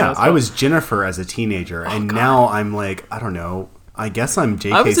 I was Jennifer as a teenager, and now I'm like, I don't know, I guess I'm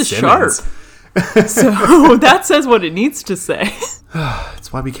J.K. I was a Simmons. sharp. So that says what it needs to say.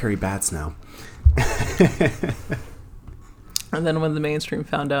 It's why we carry bats now. And then when the mainstream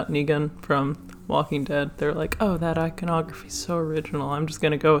found out Negan from Walking Dead, they're like, oh, that iconography's so original. I'm just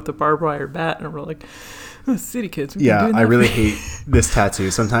going to go with the barbed wire bat. And we're like, oh, city kids. I really hate this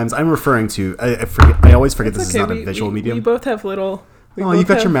tattoo. Sometimes I'm referring to, I always forget this is not a visual medium. We both have little... you've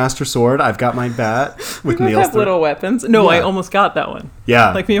got your master sword. I've got my bat with nails. We both have little weapons. No, I almost got that one.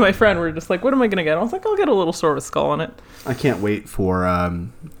 Yeah. Like me and my friend were just like, what am I going to get? I was like, I'll get a little sword with a skull on it. I can't wait for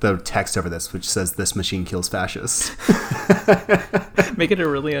the text over this, which says, this machine kills fascists. Make it a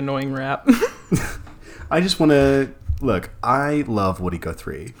really annoying rap. I just want to... Look, I love Woody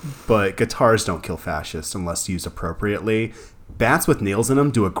Guthrie, but guitars don't kill fascists unless used appropriately. Bats with nails in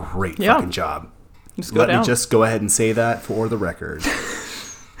them do a great fucking job. Let me just go ahead and say that for the record.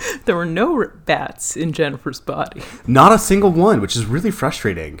 There were no bats in Jennifer's body. Not a single one, which is really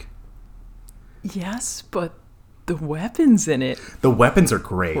frustrating. Yes, but the weapons in it... The weapons are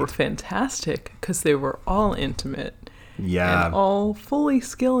great. Were fantastic, because they were all intimate. Yeah. And all fully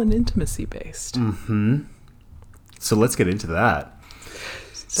skill and intimacy based. Mm-hmm. So let's get into that.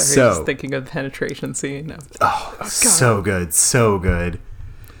 Sorry, just thinking of the penetration scene. So good. So good.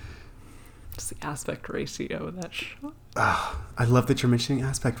 Just the aspect ratio of that shot. I love that you're mentioning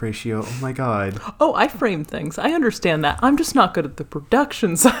aspect ratio. Oh my god. Oh, I frame things. I understand that. I'm just not good at the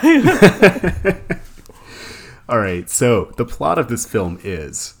production side. All right. So the plot of this film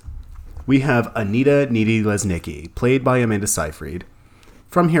is we have Anita Needy Lesnicki, played by Amanda Seyfried,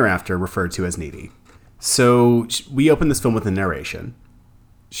 from hereafter referred to as Needy. So we open this film with a narration.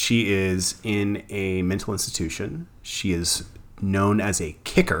 She is in a mental institution. She is known as a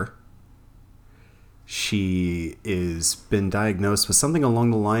kicker. She is been diagnosed with something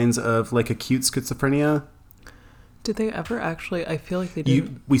along the lines of like acute schizophrenia. Did they ever actually? I feel like they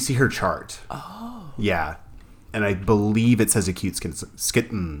did. We see her chart. Oh. Yeah. And I believe it says acute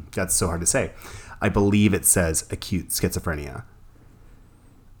that's so hard to say. I believe it says acute schizophrenia.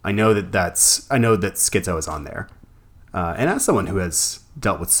 I know that schizo is on there. And as someone who has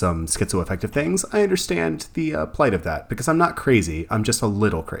dealt with some schizoaffective things, I understand the plight of that because I'm not crazy. I'm just a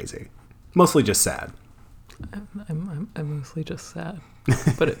little crazy. Mostly just sad. I'm mostly just sad,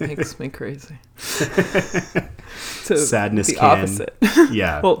 but it makes me crazy. So sadness the can, opposite.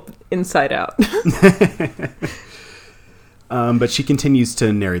 Yeah. Well, inside out. But she continues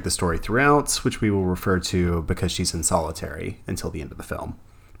to narrate the story throughout, which we will refer to because she's in solitary until the end of the film.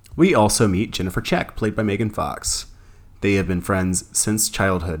 We also meet Jennifer Check, played by Megan Fox. They have been friends since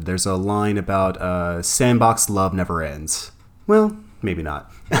childhood. There's a line about sandbox love never ends. Well, maybe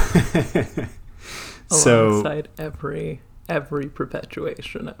not. Alongside every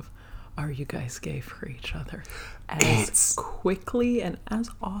perpetuation of, are you guys gay for each other? As quickly and as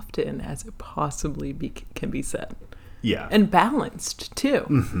often as it possibly can be said. Yeah. And balanced, too.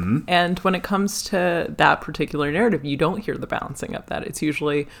 Mm-hmm. And when it comes to that particular narrative, you don't hear the balancing of that. It's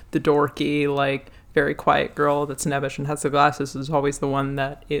usually the dorky, like, very quiet girl that's nebbish and has the glasses is always the one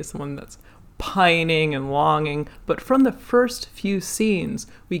that's pining and longing. But from the first few scenes,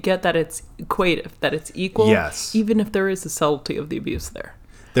 we get that it's equative, that it's equal. Yes. Even if there is a subtlety of the abuse there.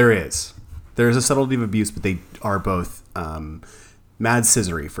 There is. There is a subtlety of abuse, but they are both mad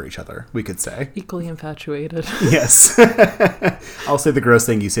scissory for each other, we could say. Equally infatuated. Yes. I'll say the gross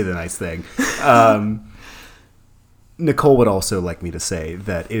thing, you say the nice thing. Nicole would also like me to say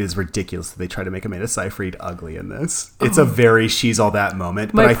that it is ridiculous that they try to make Amanda Seyfried ugly in this. It's a very she's all that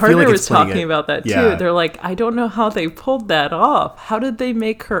moment. My but partner I feel like was talking about that too. Yeah. They're like, I don't know how they pulled that off. How did they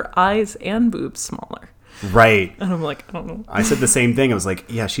make her eyes and boobs smaller? Right. And I'm like, I don't know. I said the same thing. I was like,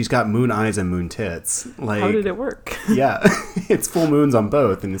 yeah, she's got moon eyes and moon tits. Like, How did it work? Yeah, it's full moons on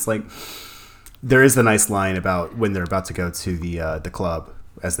both, and it's like there is a nice line about when they're about to go to the club,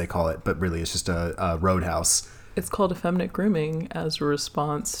 as they call it, but really it's just a roadhouse. It's called effeminate grooming as a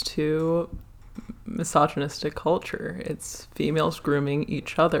response to misogynistic culture. It's females grooming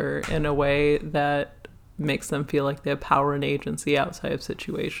each other in a way that makes them feel like they have power and agency outside of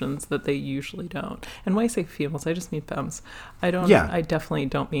situations that they usually don't. And when I say females, I just mean femmes. I definitely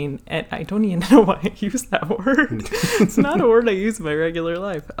don't mean, and I don't even know why I use that word. It's not a word I use in my regular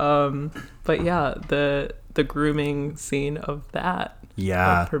life. But yeah, the grooming scene of that.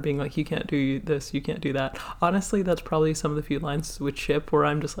 Yeah. Of her being like, you can't do this, you can't do that. Honestly, that's probably some of the few lines with Chip where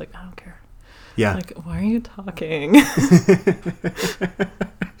I'm just like, I don't care. Yeah. Like, why are you talking?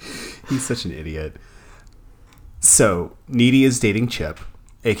 He's such an idiot. So, Needy is dating Chip,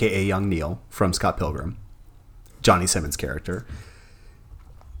 a.k.a. young Neil, from Scott Pilgrim. Johnny Simmons' character.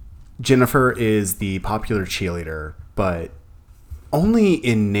 Jennifer is the popular cheerleader, but only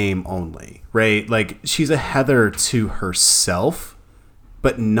in name only, right? Like, she's a Heather to herself,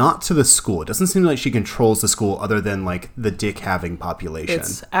 but not to the school. It doesn't seem like she controls the school other than, like, the dick-having population.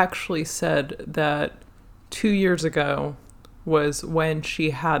 It's actually said that 2 years ago was when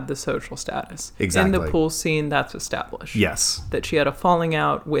she had the social status. Exactly. In the pool scene, that's established. Yes. That she had a falling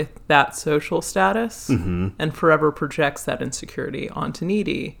out with that social status and forever projects that insecurity onto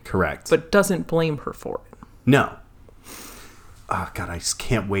Needy. Correct. But doesn't blame her for it. No. Oh, God, I just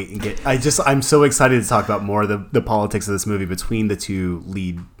can't wait and I'm so excited to talk about more of the politics of this movie between the two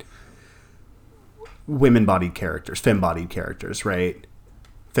lead women-bodied characters, femme-bodied characters, right?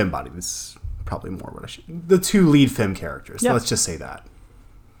 Femme-bodied is probably more what I should... The two lead femme characters. Yep. Let's just say that.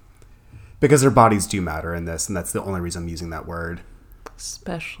 Because their bodies do matter in this, and that's the only reason I'm using that word.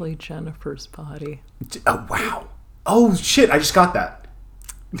 Especially Jennifer's body. Oh, wow. Oh, shit, I just got that.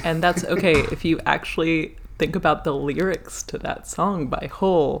 And that's okay if you actually think about the lyrics to that song by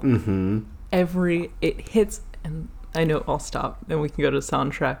Hole. It hits, and I know I'll stop, and we can go to the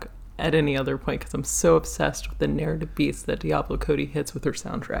soundtrack at any other point because I'm so obsessed with the narrative beats that Diablo Cody hits with her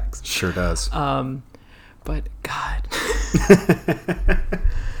soundtracks. Sure does. But God.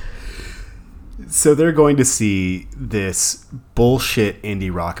 So they're going to see this bullshit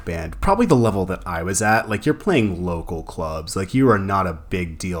indie rock band, probably the level that I was at. Like, you're playing local clubs. Like, you are not a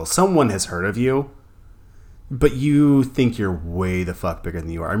big deal. Someone has heard of you, but you think you're way the fuck bigger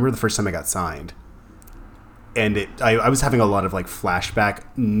than you are. I remember the first time I got signed. And I was having a lot of, like, flashback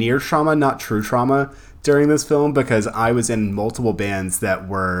near trauma, not true trauma, during this film, because I was in multiple bands that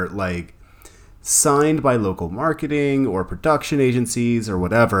were, like, signed by local marketing or production agencies or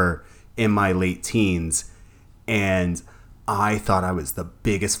whatever in my late teens. And I thought I was the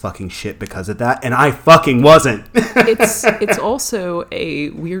biggest fucking shit because of that, and I fucking wasn't. It's also a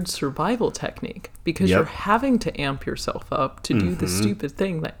weird survival technique because Yep. you're having to amp yourself up to do the stupid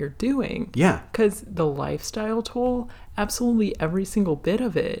thing that you're doing. Yeah. Because the lifestyle toll, absolutely every single bit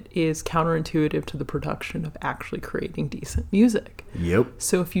of it is counterintuitive to the production of actually creating decent music. Yep.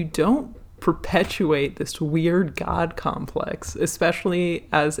 So if you don't perpetuate this weird God complex, especially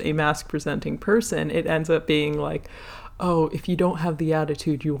as a mask presenting person, it ends up being like, oh, if you don't have the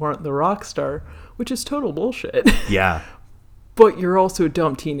attitude, you aren't the rock star, which is total bullshit. Yeah. But you're also a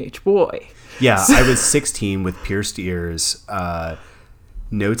dumb teenage boy. Yeah, I was 16 with pierced ears.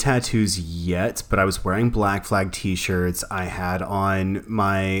 No tattoos yet, but I was wearing Black Flag t-shirts. I had on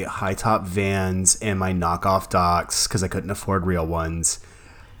my high top Vans and my knockoff Docs because I couldn't afford real ones.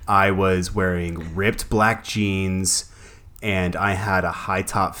 I was wearing ripped black jeans, and I had a low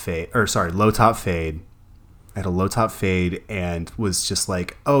top fade. I had a low top fade and was just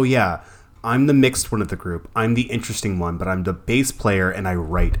like, oh yeah, I'm the mixed one of the group. I'm the interesting one, but I'm the bass player and I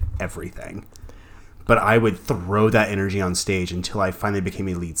write everything. But I would throw that energy on stage until I finally became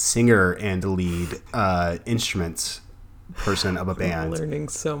a lead singer and a lead instruments person of a band. I'm learning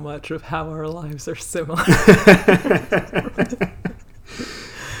so much of how our lives are similar.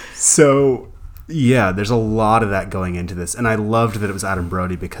 So, yeah, there's a lot of that going into this. And I loved that it was Adam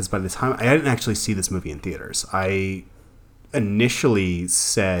Brody because by the time... I didn't actually see this movie in theaters. I initially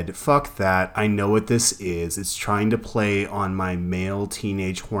said, fuck that. I know what this is. It's trying to play on my male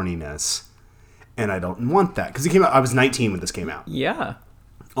teenage horniness. And I don't want that. Because it came out, I was 19 when this came out. Yeah.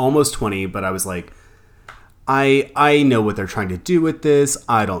 Almost 20, but I was like, I know what they're trying to do with this.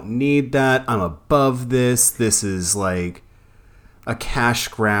 I don't need that. I'm above this. This is like a cash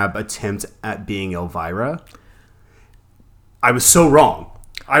grab attempt at being Elvira. I was so wrong.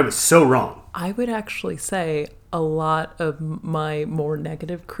 I was so wrong. I would actually say a lot of my more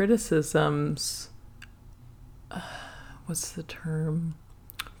negative criticisms, what's the term?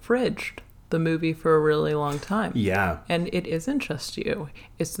 Fridged the movie for a really long time. Yeah. And it isn't just you.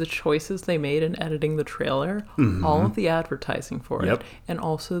 It's the choices they made in editing the trailer, all of the advertising for it, and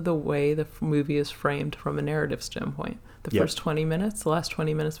also the way the movie is framed from a narrative standpoint. The first 20 minutes, the last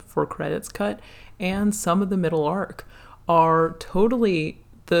 20 minutes before credits cut, and some of the middle arc are totally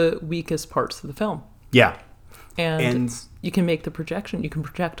the weakest parts of the film. Yeah. And you can make the projection. You can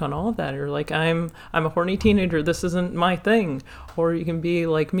project on all of that. You're like, I'm a horny teenager. This isn't my thing. Or you can be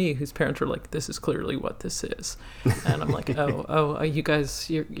like me, whose parents are like, this is clearly what this is. And I'm like, oh, you guys,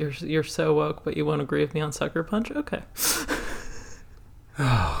 you're so woke, but you won't agree with me on Sucker Punch? Okay.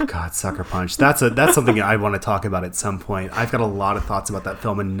 Oh God, Sucker Punch. That's something I want to talk about at some point. I've got a lot of thoughts about that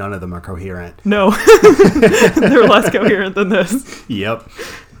film, and none of them are coherent. No, they're less coherent than this. Yep.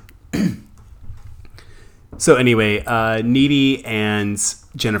 So anyway, Needy and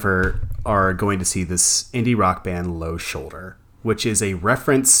Jennifer are going to see this indie rock band Low Shoulder, which is a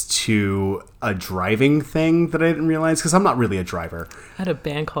reference to a driving thing that I didn't realize, because I'm not really a driver. I had a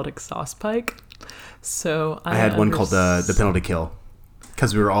band called Exhaust Pike. So I had one called the Penalty Kill,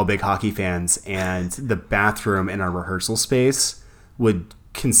 because we were all big hockey fans, and the bathroom in our rehearsal space would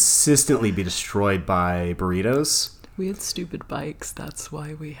consistently be destroyed by burritos. We had stupid bikes. That's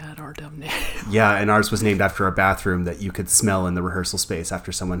why we had our dumb name. Yeah, and ours was named after a bathroom that you could smell in the rehearsal space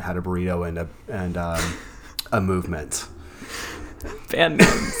after someone had a burrito and a movement. Band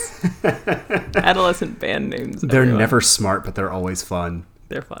names. Adolescent band names. They're everyone. never smart, but they're always fun.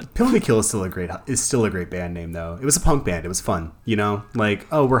 They're fun. Penalty Kill is still a great band name, though. It was a punk band. It was fun, you know? Like,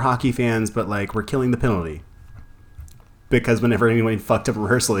 oh, we're hockey fans, but like we're killing the penalty. Because whenever anyone fucked up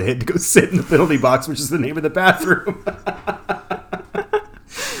rehearsal, they had to go sit in the penalty box, which is the name of the bathroom. I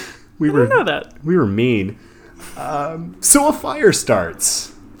didn't know that. We were mean. So a fire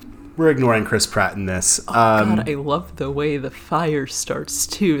starts. We're ignoring Chris Pratt in this. God, I love the way the fire starts,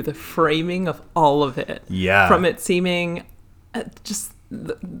 too. The framing of all of it. Yeah. From it seeming just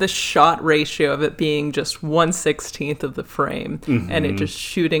the shot ratio of it being just 1/16 of the frame. And it just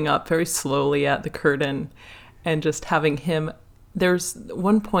shooting up very slowly at the curtain. And just having him, there's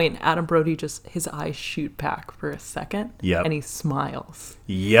one point, Adam Brody just, his eyes shoot back for a second. Yep. And he smiles.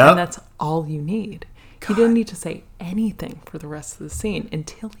 Yep. And that's all you need. He didn't need to say anything for the rest of the scene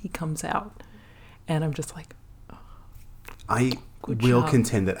until he comes out. And I'm just like, I good will job.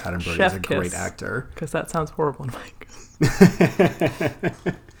 contend that Adam Brody Chef is a great kiss. actor. Because that sounds horrible.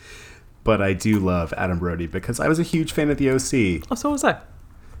 But I do love Adam Brody because I was a huge fan of the OC. Oh, so was I.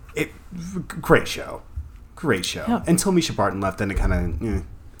 Great show. Great show. Yeah. Until Misha Barton left, then it kind of...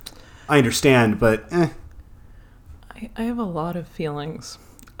 I understand, but... I have a lot of feelings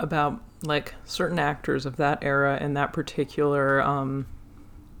about, like, certain actors of that era and that particular...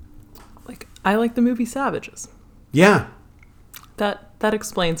 like, I like the movie Savages. Yeah. That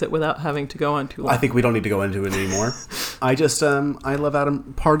explains it without having to go on too long. I think we don't need to go into it anymore. I just... I love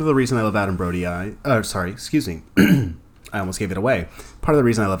Adam... Part of the reason I love Adam Brody... excuse me. I almost gave it away. Part of the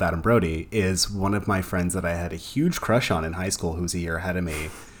reason I love Adam Brody is one of my friends that I had a huge crush on in high school, who's a year ahead of me,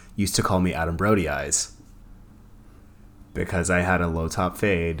 used to call me Adam Brody Eyes. Because I had a low top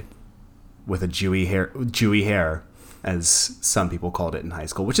fade with a Jewy hair, as some people called it in high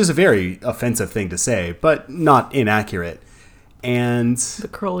school, which is a very offensive thing to say, but not inaccurate. And the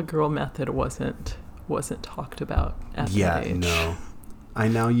curly girl method wasn't talked about at that age. No. I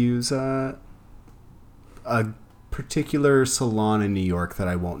now use a particular salon in New York that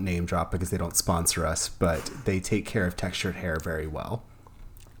I won't name drop because they don't sponsor us, but they take care of textured hair very well.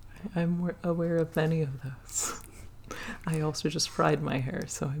 I'm aware of many of those. I also just fried my hair,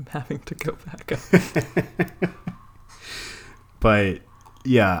 so I'm having to go back up. But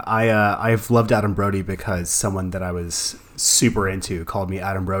yeah, I've loved Adam Brody because someone that I was super into called me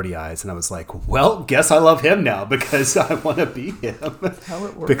Adam Brody Eyes, and I was like, well, guess I love him now because I want to be him. That's how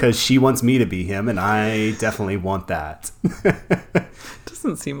it works. Because she wants me to be him, and I definitely want that.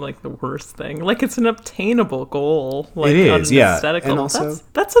 Doesn't seem like the worst thing. Like, it's an obtainable goal. Like, it is, yeah. aesthetical. And also,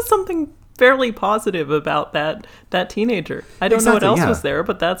 that's something fairly positive about that teenager. I don't know what else was there,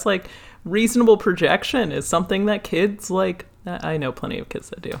 but that's like reasonable projection is something that kids like I know plenty of kids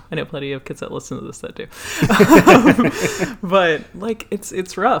that do. I know plenty of kids that listen to this that do. But like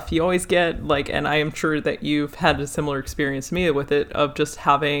it's rough. You always get like, and I am sure that you've had a similar experience to me with it, of just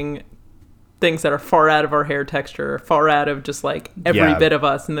having things that are far out of our hair texture, far out of just like every bit of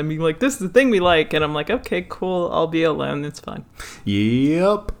us, and then being like, this is the thing we like, and I'm like, okay, cool, I'll be alone, it's fine.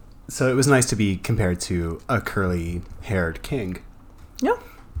 Yep. So it was nice to be compared to a curly-haired king. Yeah,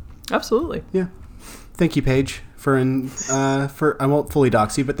 absolutely. Yeah. Thank you, Paige, for I won't fully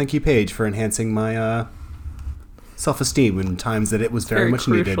dox you, but thank you, Paige, for enhancing my self-esteem in times that it was very much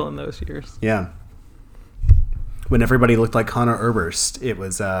needed. Crucial in those years. Yeah. When everybody looked like Connor Oberst, it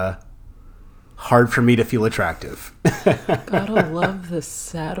was hard for me to feel attractive. Gotta love the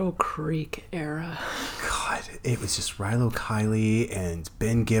Saddle Creek era. God, it was just Rilo Kiley and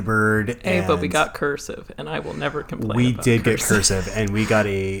Ben Gibbard. Hey, but we got Cursive, and I will never complain. We about did get Cursive, and we got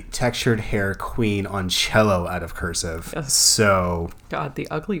a textured hair queen on cello out of Cursive. Yes. So, God, the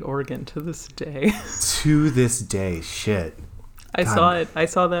ugly organ to this day. To this day, shit. I saw it. I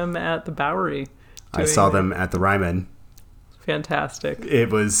saw them at the Bowery. I saw them at the Ryman. Fantastic.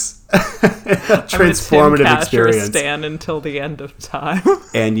 It was a transformative experience. Stan until the end of time.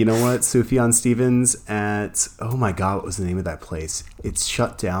 And you know what? Sufjan Stevens at, oh my God, what was the name of that place? It's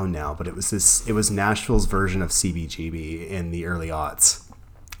shut down now, but it was Nashville's version of CBGB in the early aughts.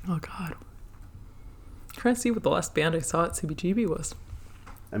 Oh God. I'm trying to see what the last band I saw at CBGB was.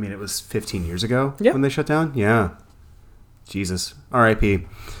 I mean, it was 15 years ago Yep. when they shut down? Yeah. Jesus. R.I.P.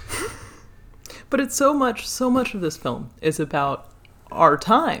 But it's so much of this film is about our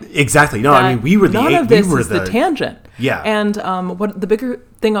time. Exactly. No, I mean, we were the none of this is the tangent. Yeah. And what the bigger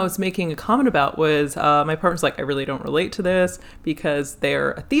thing I was making a comment about was my partner's like, I really don't relate to this because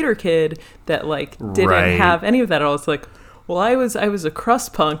they're a theater kid that like didn't have any of that. I was like, well, I was a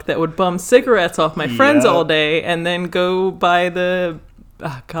crust punk that would bum cigarettes off my friends all day and then go by the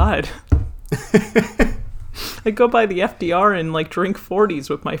God. I'd go by the FDR and like drink 40s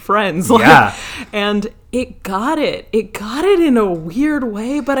with my friends. Like, and it got it. It got it in a weird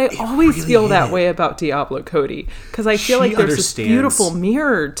way, but I always really feel that way about Diablo Cody. Because I feel like there's this beautiful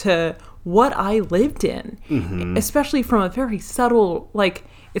mirror to what I lived in. Mm-hmm. Especially from a very subtle, like,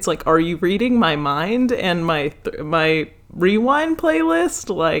 it's like, are you reading my mind and my rewind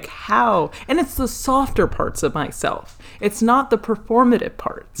playlist? Like, how? And it's the softer parts of myself. It's not the performative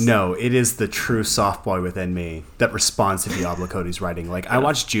parts. No, it is the true soft boy within me that responds to Diablo Cody's writing. Like, I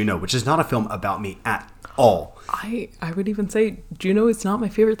watched Juno, which is not a film about me at all. I would even say Juno is not my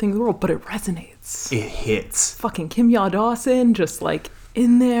favorite thing in the world, but it resonates. It hits. Fucking Kim Ya Dawson just like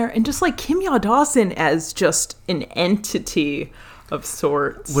in there, and just like Kim Ya Dawson as just an entity of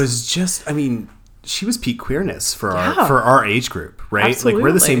sorts. Was just, I mean, she was peak queerness for our age group, right? Absolutely. Like,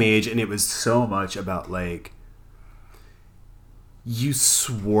 we're the same age, and it was so much about like, you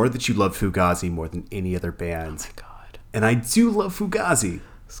swore that you loved Fugazi more than any other band. Oh my God. And I do love Fugazi.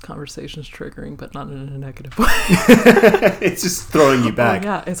 This conversation's triggering, but not in a negative way. It's just throwing you back. Oh,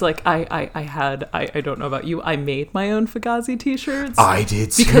 yeah, it's like I don't know about you. I made my own Fugazi t-shirts. I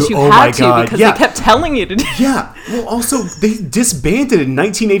did too. Because you had had to, God. because they kept telling you to do. Yeah. Well, also, they disbanded in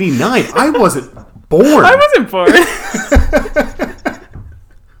 1989. I wasn't born. I wasn't born.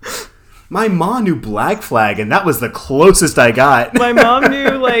 My mom knew Black Flag, and that was the closest I got. My mom knew,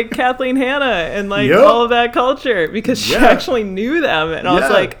 like, Kathleen Hanna and, like, all of that culture because she actually knew them. And I was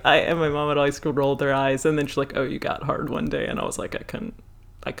like, and my mom would always roll their eyes. And then she's like, oh, you got hard one day. And I was like, I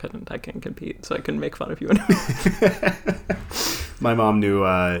can't compete. So I couldn't make fun of you anymore. My mom knew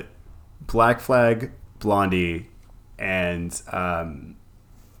Black Flag, Blondie, and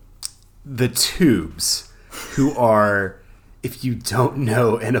the Tubes, who are, if you don't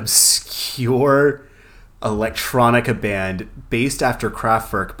know, an obscure electronica band based after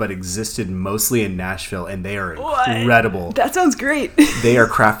Kraftwerk, but existed mostly in Nashville, and they are incredible. What? That sounds great. They are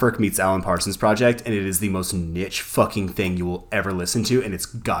Kraftwerk meets Alan Parsons Project, and it is the most niche fucking thing you will ever listen to, and it's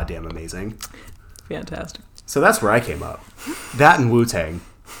goddamn amazing. Fantastic. So that's where I came up. That and Wu-Tang.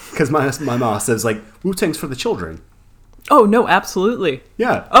 Because my mom says, like, Wu-Tang's for the children. Oh, no, absolutely.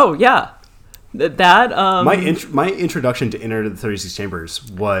 Yeah. Oh, yeah. That my introduction to Enter the 36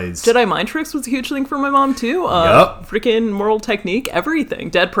 Chambers was Jedi Mind Tricks was a huge thing for my mom too. Freaking Moral Technique, everything.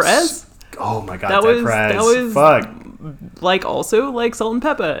 Dead Prez. Oh my God, Dead Prez. That was fuck. Like also like Salt and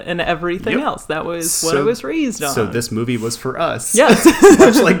Pepper and everything else. That was what I was raised on. So this movie was for us. Yes.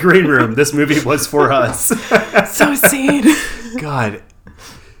 Much like Green Room, this movie was for us. So sane. God.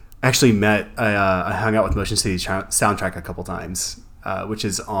 I actually I hung out with Motion City Soundtrack a couple times. Which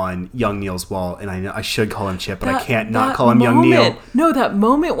is on Young Neil's wall, and I know I should call him Chip, but I can't not call him Young Neil. No, that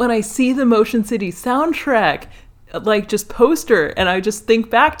moment when I see the Motion City soundtrack like just poster, and I just think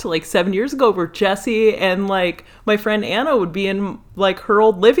back to like 7 years ago where Jesse and like my friend Anna would be in like her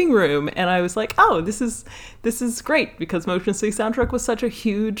old living room, and I was like, oh, this is great, because Motion City Soundtrack was such a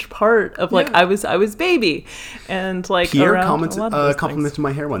huge part of like I was baby, and like Pierre around a lot of those complimented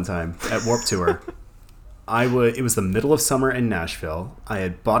my hair one time at Warped Tour. It was the middle of summer in Nashville. I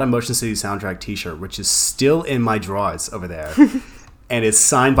had bought a Motion City Soundtrack t-shirt, which is still in my drawers over there. And it's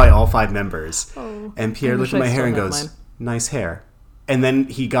signed by all 5 members. Oh, and Pierre looked at my hair and goes, nice hair. And then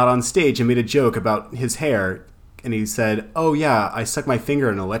he got on stage and made a joke about his hair. And he said, oh yeah, I stuck my finger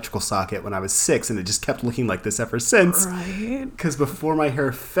in an electrical socket when I was 6, and it just kept looking like this ever since. Right. Because before my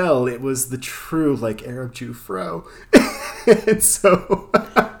hair fell, it was the true like Arab Jew fro. And so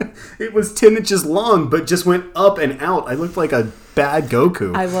it was 10 inches long, but just went up and out. I looked like a bad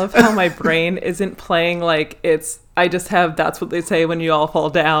Goku. I love how my brain isn't playing like I just have That's What They Say When You All Fall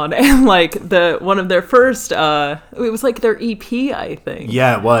Down, and like one of their first it was like their EP, I think.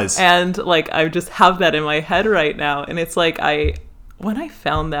 Yeah, it was. And like I just have that in my head right now, and it's like when I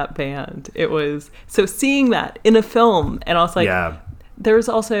found that band, it was so seeing that in a film, and I was like, yeah. There's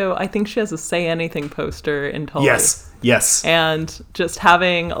also, I think she has a Say Anything poster in Tully. Yes. And just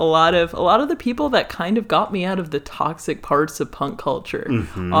having a lot of the people that kind of got me out of the toxic parts of punk culture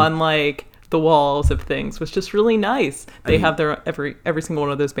on like the walls of things was just really nice. They have their every single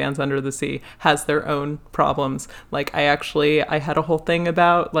one of those bands under the sea has their own problems. Like I had a whole thing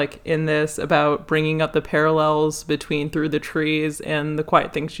about like in this about bringing up the parallels between Through the Trees and The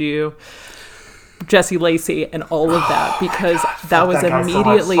Quiet Things You, Jesse Lacey, and all of that, because that was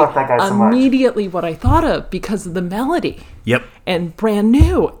immediately what I thought of because of the melody. Yep. And brand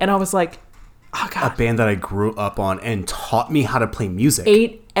new. And I was like, oh God. A band that I grew up on and taught me how to play music.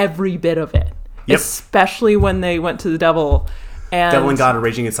 Ate every bit of it. Yep. Especially when they went to the Devil. And Devil and God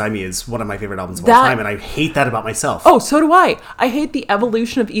Raging Inside Me is one of my favorite albums of all time, and I hate that about myself. Oh, so do I. I hate the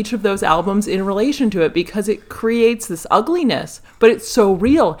evolution of each of those albums in relation to it because it creates this ugliness, but it's so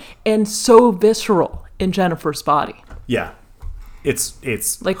real and so visceral in Jennifer's body. Yeah.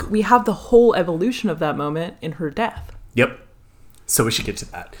 It's like we have the whole evolution of that moment in her death. Yep. So we should get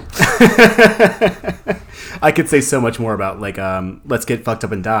to that. I could say so much more about like Let's Get Fucked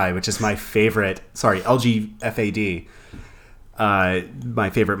Up and Die, which is my favorite, LGFAD. My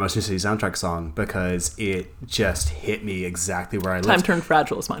favorite Motion City Soundtrack song, because it just hit me exactly where I lived. Time Turned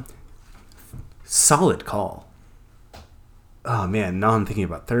Fragile is mine. Solid call. Oh man, now I'm thinking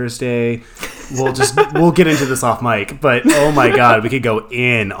about Thursday. We'll get into this off mic, but oh my God, we could go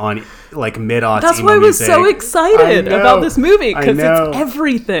in on like mid-aughts. That's why I was so excited about this movie, because it's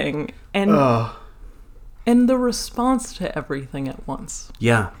everything and the response to everything at once.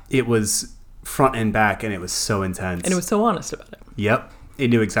 Yeah, it was front and back, and it was so intense. And it was so honest about it. Yep. It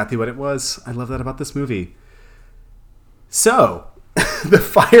knew exactly what it was. I love that about this movie. So, the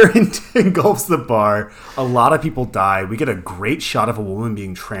fire engulfs the bar. A lot of people die. We get a great shot of a woman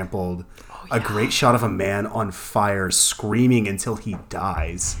being trampled. Oh, yeah. A great shot of a man on fire screaming until he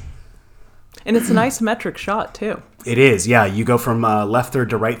dies. And it's an isometric shot, too. It is, yeah. You go from left third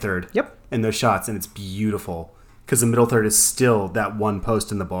to right third. Yep. In those shots, and it's beautiful. Because the middle third is still that one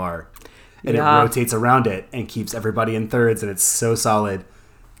post in the bar. And it rotates around it and keeps everybody in thirds, and it's so solid.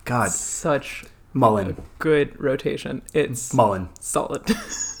 God. Such Mullen. Good rotation. It's Mullen. Solid.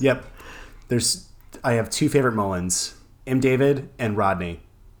 Yep. I have 2 favorite Mullins, M. David and Rodney.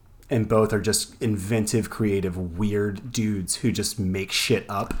 And both are just inventive, creative, weird dudes who just make shit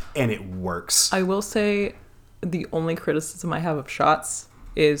up, and it works. I will say the only criticism I have of shots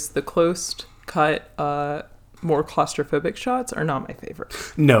is the close cut, more claustrophobic shots are not my favorite.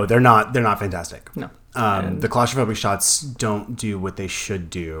 No, they're not fantastic. No. The claustrophobic shots don't do what they should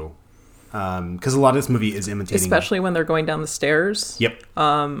do. Because a lot of this movie is imitating... Especially when they're going down the stairs. Yep.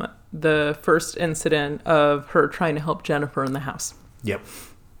 The first incident of her trying to help Jennifer in the house. Yep.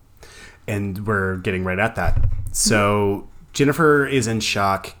 And we're getting right at that. So Jennifer is in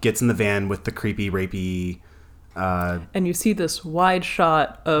shock, gets in the van with the creepy, rapey... and you see this wide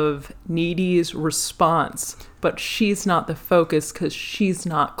shot of Needy's response, but she's not the focus because she's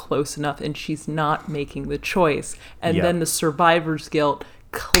not close enough and she's not making the choice. And then the survivor's guilt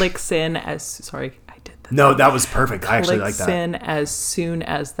clicks in as... Sorry, I did that. No, that was perfect. I actually like that. Clicks in as soon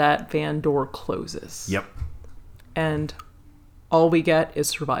as that van door closes. Yep. And all we get is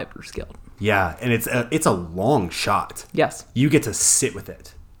survivor's guilt. Yeah, and it's a long shot. Yes. You get to sit with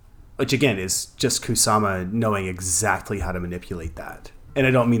it. Which, again, is just Kusama knowing exactly how to manipulate that. And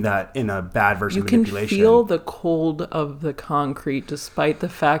I don't mean that in a bad version of manipulation. You can feel the cold of the concrete despite the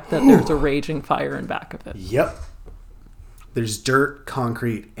fact that there's a raging fire in back of it. Yep. There's dirt,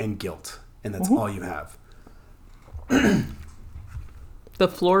 concrete, and guilt. And that's all you have. The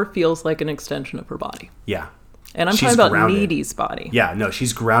floor feels like an extension of her body. Yeah. And I'm She's talking about grounded. Needy's body. Yeah, no,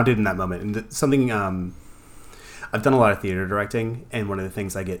 she's grounded in that moment. And something, I've done a lot of theater directing, and one of the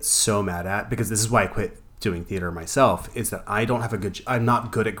things I get so mad at, because this is why I quit doing theater myself, is that I'm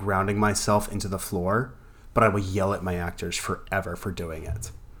not good at grounding myself into the floor, but I will yell at my actors forever for doing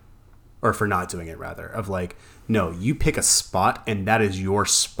it. Or for not doing it, rather. Of like, no, you pick a spot, and that is your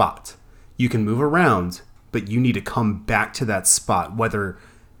spot. You can move around, but you need to come back to that spot, whether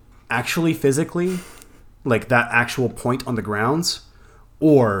actually physically, like that actual point on the grounds,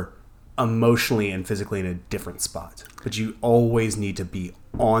 or emotionally and physically in a different spot. But you always need to be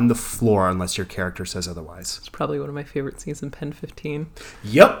on the floor unless your character says otherwise. It's probably one of my favorite scenes in Pen 15.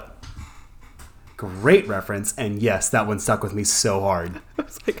 Yep. Great reference. And yes, that one stuck with me so hard. I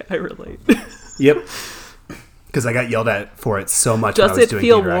was like, I relate. Yep. Because I got yelled at for it so much when I Does was it doing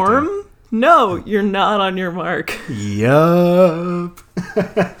feel theater warm? acting. No, you're not on your mark. Yup.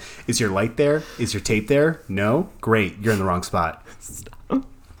 Is your light there? Is your tape there? No? Great. You're in the wrong spot. Stop.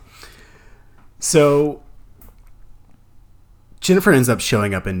 So Jennifer ends up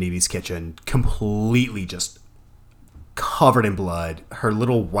showing up in Needy's kitchen completely just covered in blood. Her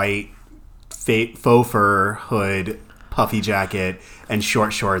little white faux fur hood, puffy jacket, and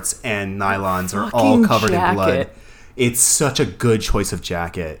short shorts and nylons are all Fucking covered in blood. jacket. It's such a good choice of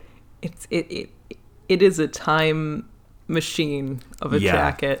jacket. It is a time machine of a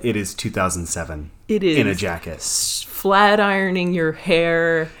jacket. It is 2007. It is in a jacket. Flat ironing your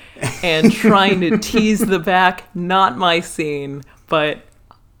hair and trying to tease the back. Not my scene, but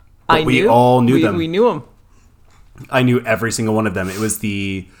we all knew them. We knew them. I knew every single one of them. It was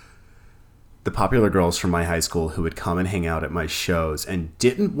the popular girls from my high school who would come and hang out at my shows and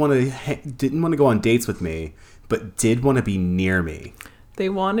didn't want to go on dates with me, but did want to be near me. They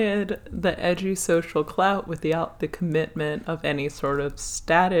wanted the edgy social clout without the commitment of any sort of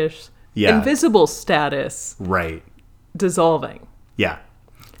status, invisible status, right? Dissolving. Yeah,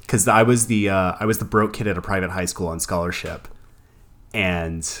 because I was the broke kid at a private high school on scholarship,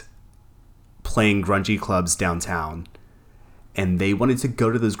 and playing grungy clubs downtown. And they wanted to go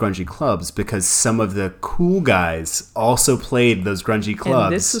to those grungy clubs because some of the cool guys also played those grungy clubs.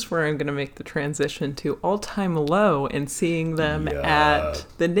 And this is where I'm going to make the transition to All Time Low and seeing them at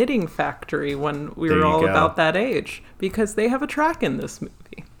the Knitting Factory when we were all about that age. Because they have a track in this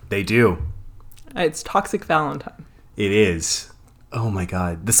movie. They do. It's Toxic Valentine. It is. Oh my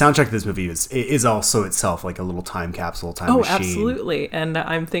god. The soundtrack of this movie is also itself like a little time capsule, time machine. Oh, absolutely. And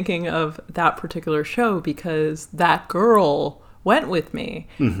I'm thinking of that particular show because that girl went with me.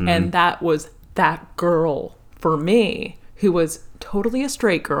 Mm-hmm. And that was that girl for me who was totally a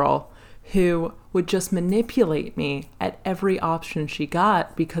straight girl who would just manipulate me at every option she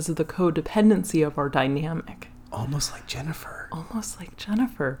got because of the codependency of our dynamic. Almost like Jennifer. Almost like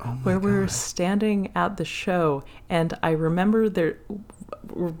Jennifer, where God. we were standing at the show, and I remember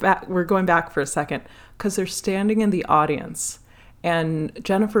we're going back for a second, because they're standing in the audience, and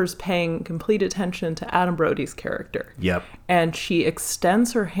Jennifer's paying complete attention to Adam Brody's character. Yep. And she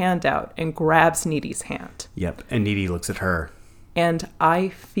extends her hand out and grabs Needy's hand. Yep. And Needy looks at her. And I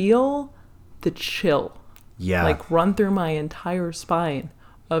feel the chill. Yeah. Like run through my entire spine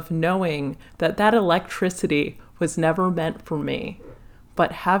of knowing that electricity was never meant for me,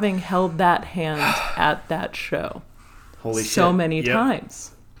 but having held that hand at that show so many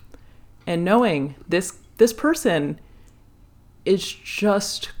times, and knowing this person is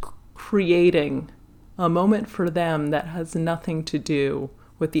just creating a moment for them that has nothing to do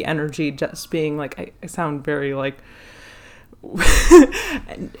with the energy just being like, I sound very like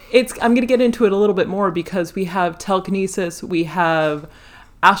I'm gonna get into it a little bit more because we have telekinesis, we have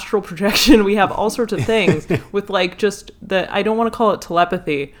astral projection, we have all sorts of things with like just I don't want to call it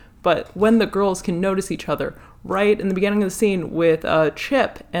telepathy, but when the girls can notice each other right in the beginning of the scene with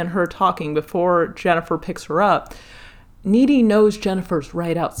Chip and her talking before Jennifer picks her up, Needy knows Jennifer's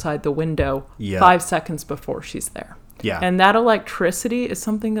right outside the window 5 seconds before she's there. Yeah. And that electricity is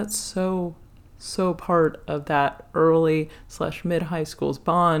something that's so part of that early / mid-high school's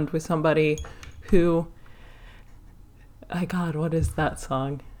bond with somebody who, God, what is that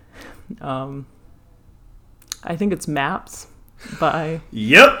song? I think it's Maps by...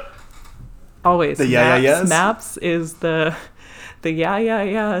 Yep. Always. The Yeah Yeah Yeahs? Maps is the Yeah Yeah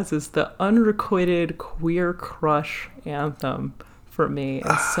Yeahs is the unrequited queer crush anthem for me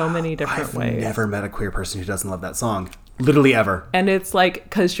in so many different ways. I've never met a queer person who doesn't love that song. Literally ever. And it's like,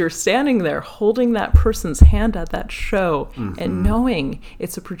 because you're standing there holding that person's hand at that show and knowing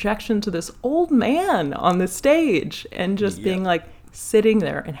it's a projection to this old man on the stage and just being like, sitting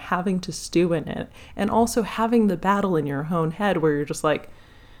there and having to stew in it, and also having the battle in your own head where you're just like,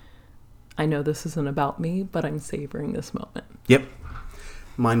 I know this isn't about me, but I'm savoring this moment. Yep.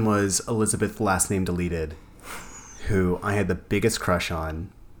 Mine was Elizabeth, last name deleted, who I had the biggest crush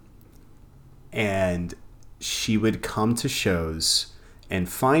on. And she would come to shows and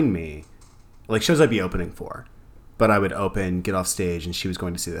find me, like shows I'd be opening for. But I would open, get off stage, and she was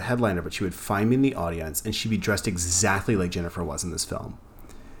going to see the headliner, but she would find me in the audience, and she'd be dressed exactly like Jennifer was in this film.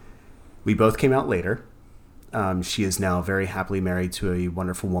 We both came out later. She is now very happily married to a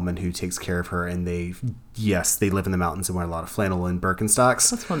wonderful woman who takes care of her, and they live in the mountains and wear a lot of flannel and Birkenstocks.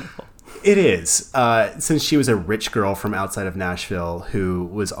 That's wonderful. It is. Since she was a rich girl from outside of Nashville who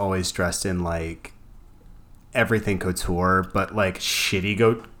was always dressed in like everything couture, but like shitty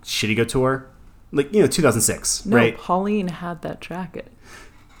couture. Like, 2006, No, right? Pauline had that jacket.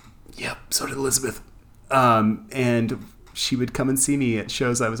 Yep, so did Elizabeth. And she would come and see me at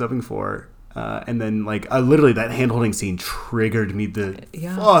shows I was opening for. And then, like, literally that hand-holding scene triggered me the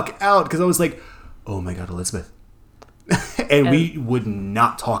fuck out. Because I was like, oh my God, Elizabeth. and we would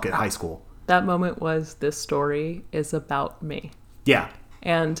not talk at high school. That moment was, this story is about me. Yeah.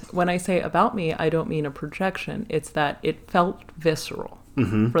 And when I say about me, I don't mean a projection. It's that it felt visceral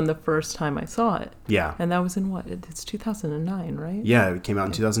from the first time I saw it. Yeah. And that was in what? It's 2009, right? Yeah, it came out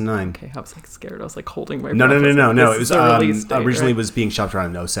in 2009. Okay, I was like scared. I was like holding my No. breath. It was the release date, originally right? was being shopped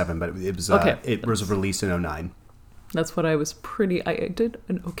around in 07, but it was it was released in 09. That's what I was I did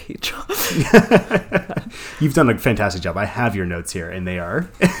an okay job. You've done a fantastic job. I have your notes here, and they are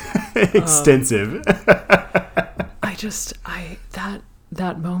extensive.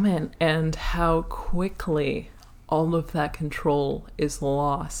 That moment and how quickly all of that control is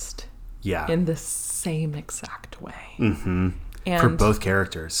lost. Yeah. In the same exact way. Mm-hmm. And for both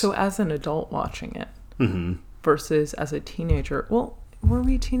characters. So as an adult watching it versus as a teenager, well, were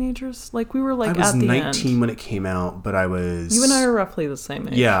we teenagers? Like, we were like I was at the 19 end. when it came out, but I was... You and I are roughly the same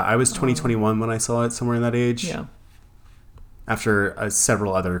age. Yeah, I was 2021 when I saw it, somewhere in that age. Yeah. After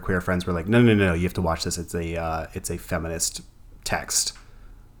several other queer friends were like, no, you have to watch this. It's a feminist text.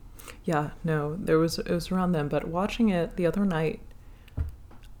 Yeah, no, it was around then. But watching it the other night,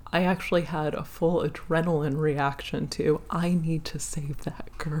 I actually had a full adrenaline reaction to, I need to save that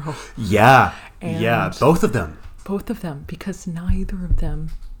girl. Yeah, And both of them. Both of them, because neither of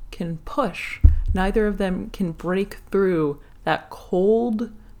them can push. Neither of them can break through that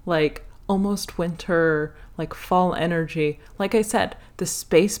cold, like almost winter, like fall energy. Like I said, the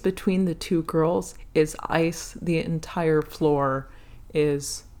space between the two girls is ice. The entire floor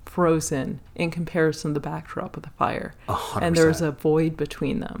is frozen in comparison to the backdrop of the fire. 100%. And there's a void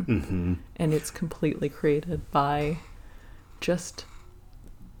between them. Mm-hmm. And it's completely created by just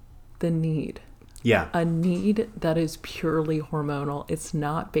the need. Yeah. A need that is purely hormonal. It's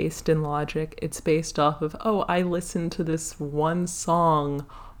not based in logic. It's based off of, oh, I listened to this one song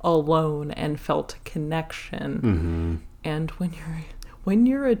alone and felt a connection. Mm-hmm. And when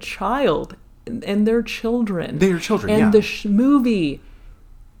you're a child, and they're children. They're children, and yeah. the movie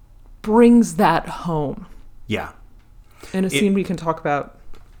brings that home. Yeah. In a scene we can talk about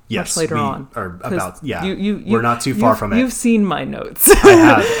yes, much later we on. Are about, yeah. You, we're not too far from it. You've seen my notes. I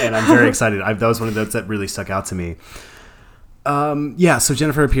have, and I'm very excited. That was one of those that really stuck out to me. So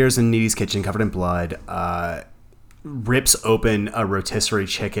Jennifer appears in Needy's kitchen covered in blood, rips open a rotisserie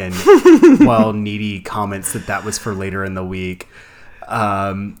chicken while Needy comments that was for later in the week.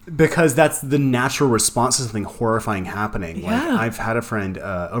 Because that's the natural response to something horrifying happening. Like, Yeah. I've had a friend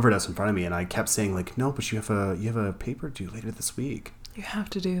overdose in front of me, and I kept saying, like, no, but you have a paper due later this week. You have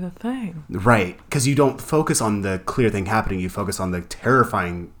to do the thing. Right, because you don't focus on the clear thing happening. You focus on the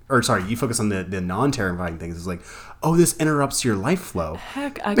you focus on the non-terrifying things. It's like, oh, this interrupts your life flow.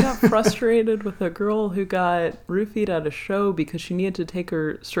 Heck, I got frustrated with a girl who got roofied at a show because she needed to take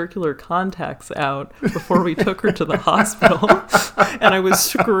her circular contacts out before we took her to the hospital. And I was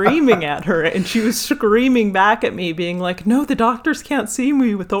screaming at her, and she was screaming back at me, being like, no, the doctors can't see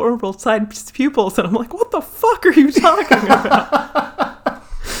me with the orbital side pupils. And I'm like, what the fuck are you talking about?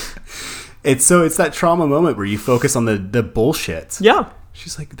 It's that trauma moment where you focus on the bullshit. Yeah.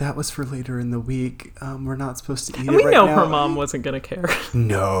 She's like, that was for later in the week. We're not supposed to eat And it we right know now. her mom wasn't going to care.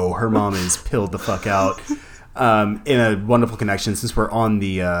 No, her mom is pilled the fuck out. In a wonderful connection, since we're on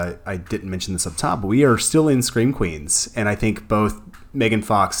the, I didn't mention this up top, but we are still in Scream Queens. And I think both Megan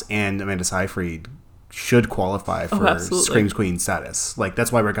Fox and Amanda Seyfried should qualify for Scream Queen status. Like,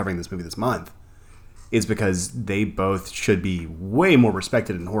 that's why we're covering this movie this month. Is because they both should be way more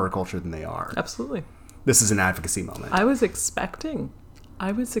respected in horror culture than they are. Absolutely. This is an advocacy moment. I was expecting,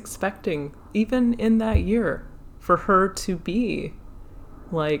 even in that year, for her to be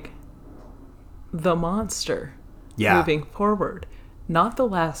like the monster Yeah. moving forward. Not the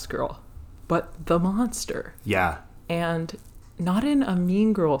last girl, but the monster. Yeah. And not in a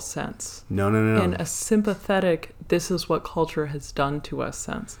mean girl sense. No. In a sympathetic, this is what culture has done to us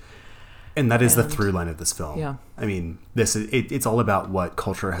sense. And that is the And- through line of this film. Yeah. I mean, it's all about what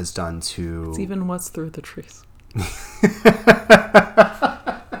culture has done to... It's even what's through the trees.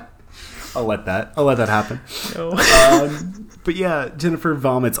 I'll let that happen. No. But yeah, Jennifer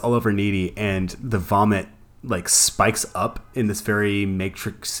vomits all over Needy, and the vomit like spikes up in this very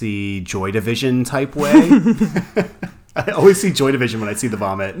Matrixy Joy Division type way. I always see Joy Division when I see the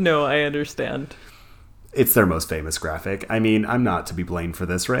vomit. No, I understand. It's their most famous graphic. I mean, I'm not to be blamed for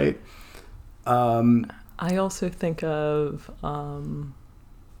this, right? I also think of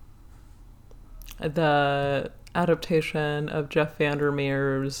the adaptation of Jeff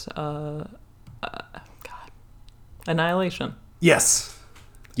Vandermeer's Annihilation. Yes.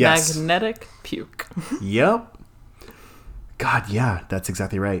 Magnetic puke. Yep. God, yeah, that's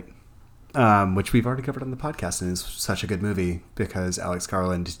exactly right. Which we've already covered on the podcast, and is such a good movie because Alex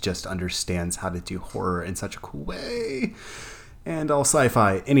Garland just understands how to do horror in such a cool way, and all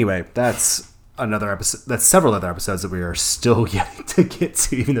sci-fi. Anyway, that's another episode. That's several other episodes that we are still yet to get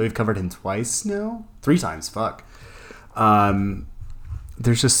to, even though we've covered him twice now, 3 times. Fuck.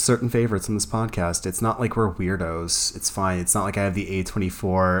 There's just certain favorites on this podcast. It's not like we're weirdos. It's fine. It's not like I have the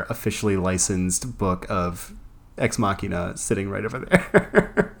A24 officially licensed book of Ex Machina sitting right over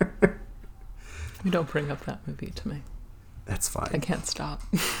there. You don't bring up that movie to me. That's fine. I can't stop.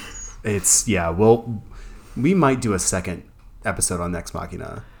 Well, we might do a second episode on Ex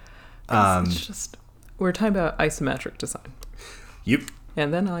Machina. It's just, we're talking about isometric design. Yep.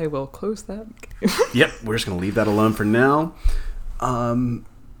 And then I will close that. Yep. We're just going to leave that alone for now.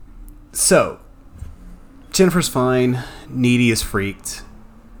 So, Jennifer's fine. Needy is freaked.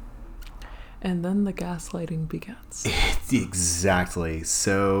 And then the gaslighting begins. Exactly.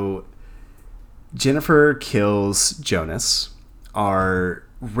 So, Jennifer kills Jonas. Our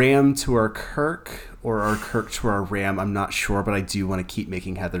Ram to our Kirk, or our Kirk to our Ram, I'm not sure, but I do want to keep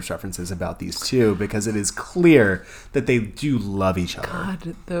making Heather's references about these two because it is clear that they do love each other.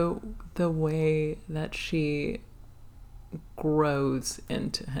 God, the way that she grows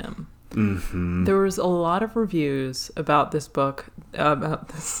into him. Mm-hmm. There was a lot of reviews about this book, about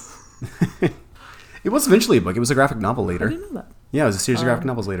this. It was eventually a book. It was a graphic novel I later. didn't know that. Yeah, it was a series of graphic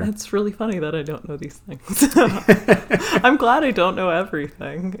novels later. It's really funny that I don't know these things. I'm glad I don't know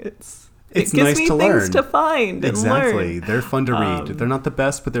everything. It gives nice me to things learn. to find Exactly. and learn. They're fun to read. They're not the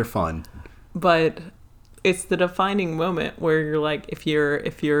best, but they're fun. But it's the defining moment where you're like, if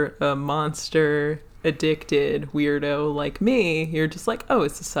you're a monster addicted weirdo like me, you're just like, oh,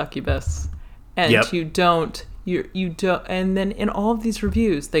 it's a succubus, and Yep. you don't. And then in all of these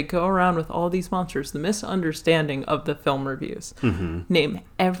reviews, they go around with all these monsters. The misunderstanding of the film reviews. Mm-hmm. Name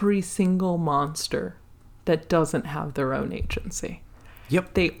every single monster that doesn't have their own agency.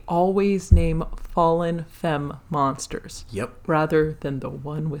 Yep. They always name fallen femme monsters. Yep. Rather than the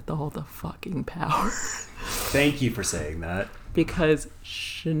one with all the fucking power. Thank you for saying that. Because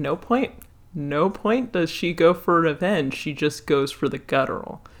no point does she go for revenge. She just goes for the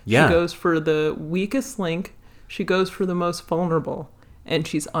guttural. Yeah. She goes for the weakest link. She goes for the most vulnerable. And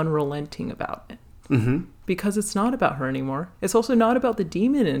she's unrelenting about it. Mm-hmm. Because it's not about her anymore. It's also not about the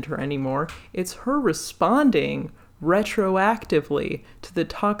demon in her anymore. It's her responding retroactively to the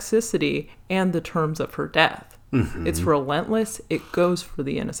toxicity and the terms of her death. Mm-hmm. It's relentless. It goes for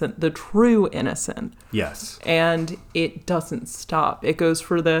the innocent, the true innocent. Yes. And it doesn't stop. It goes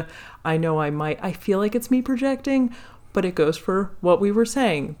for the, I feel like it's me projecting, but it goes for what we were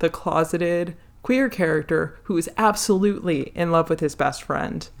saying, the closeted queer character who is absolutely in love with his best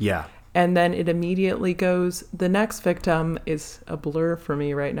friend. Yeah. And then it immediately goes, the next victim is a blur for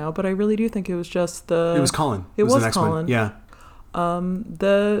me right now, but I really do think it was just It was Colin. It was the next Colin. one. Yeah.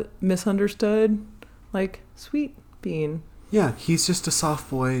 The misunderstood, like, sweet bean. Yeah, he's just a soft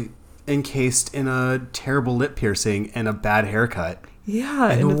boy encased in a terrible lip piercing and a bad haircut.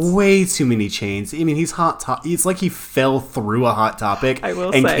 Yeah. And And way too many chains. I mean, he's it's like he fell through a Hot Topic I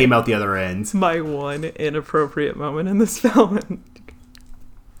will and say- came out the other end. my one inappropriate moment in this film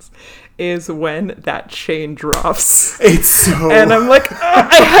is when that chain drops. It's so... And I'm like,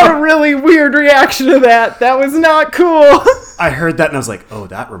 I had a really weird reaction to that. That was not cool. I heard that and I was like, oh,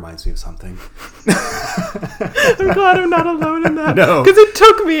 that reminds me of something. I'm glad I'm not alone in that. No. Because it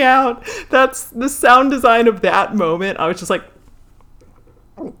took me out. That's the sound design of that moment. I was just like,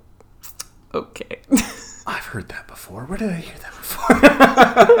 okay. I've heard that before. Where did I hear that before?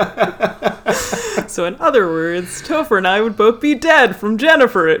 So in other words, Topher and I would both be dead from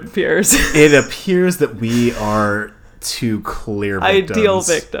Jennifer, it appears. It appears that we are two clear victims. Ideal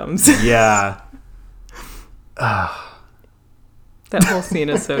victims. Yeah. That whole scene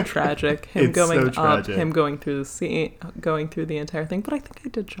is so tragic. Him It's going so up, tragic. him going through the scene, going through the entire thing. But I think I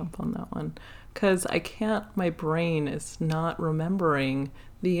did jump on that one because I can't. My brain is not remembering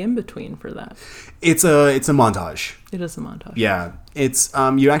the in between for that. It's a montage. It is a montage. Yeah. It's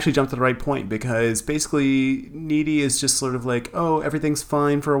you actually jumped to the right point because basically Needy is just sort of like, oh, everything's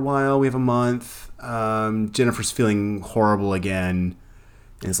fine for a while. We have a month. Jennifer's feeling horrible again.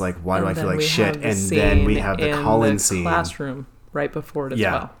 And it's like, why do I feel like shit? And then we have the Colin scene. Classroom right before it as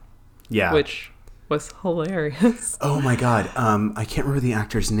well. Yeah. Which was hilarious. Oh my god. I can't remember the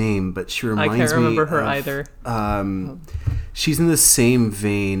actor's name, but she reminds me. I can't remember her of, either. She's in the same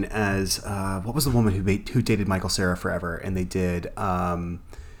vein as what was the woman who dated Michael Cera forever, and they did the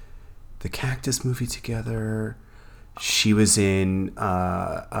Cactus movie together. She was in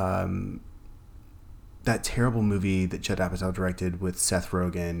that terrible movie that Judd Apatow directed with Seth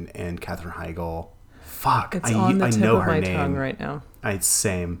Rogen and Katherine Heigl. Fuck, It's on the I tip know of her my name tongue right now.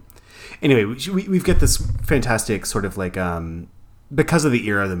 Same. Anyway, we've got this fantastic sort of like because of the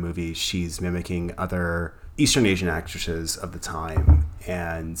era of the movie, she's mimicking other Eastern Asian actresses of the time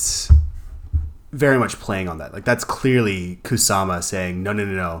and very much playing on that. Like that's clearly Kusama saying,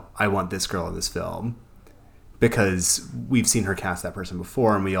 no, I want this girl in this film because we've seen her cast that person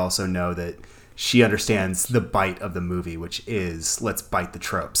before, and we also know that she understands the bite of the movie, which is let's bite the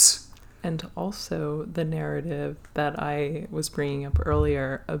tropes. And also the narrative that I was bringing up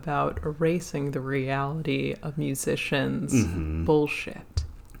earlier about erasing the reality of musicians' bullshit.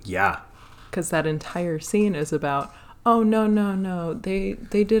 Yeah. Because that entire scene is about, oh, no, they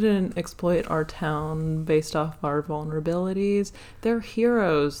didn't exploit our town based off our vulnerabilities. They're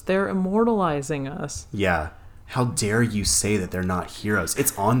heroes. They're immortalizing us. Yeah. How dare you say that they're not heroes?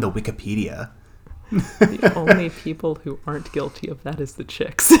 It's on the Wikipedia. The only people who aren't guilty of that is the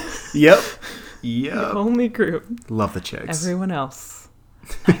chicks. Yep. The only group. Love the chicks. Everyone else.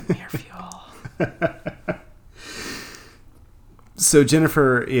 Nightmare fuel. So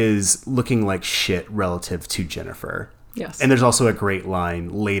Jennifer is looking like shit relative to Jennifer. Yes. And there's also a great line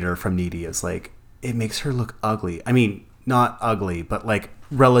later from Needy. It's like, it makes her look ugly. I mean, not ugly, but like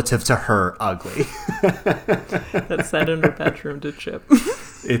relative to her ugly. That's said in her bedroom to Chip.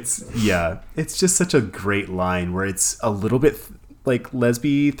 It's just such a great line where it's a little bit like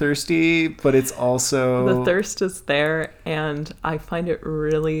lesbian thirsty, but it's also the thirst is there, and I find it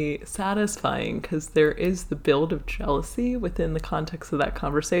really satisfying because there is the build of jealousy within the context of that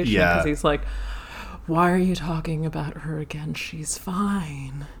conversation. Yeah. Because he's like, why are you talking about her again? She's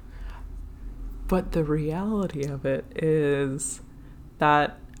fine. But the reality of it is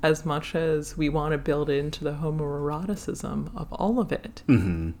that as much as we want to build into the homoeroticism of all of it,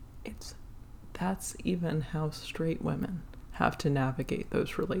 that's even how straight women have to navigate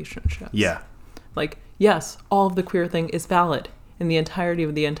those relationships. Yeah. Like, yes, all of the queer thing is valid in the entirety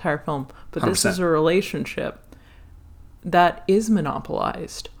of the entire film, but this 100%. is a relationship that is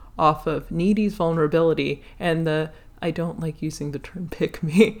monopolized off of Needy's vulnerability and the, I don't like using the term pick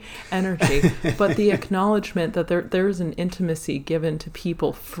me energy, but the acknowledgement that there is an intimacy given to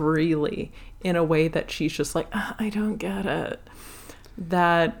people freely in a way that she's just like, I don't get it.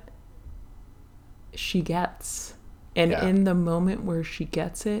 That she gets. And in the moment where she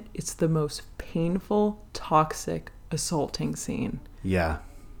gets it, it's the most painful, toxic, assaulting scene. Yeah.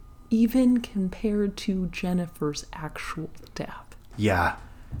 Even compared to Jennifer's actual death. Yeah.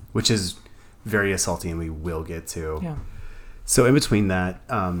 Which is very assaulting, and we will get to. Yeah. So in between that,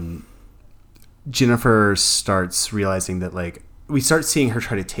 Jennifer starts realizing that, like, we start seeing her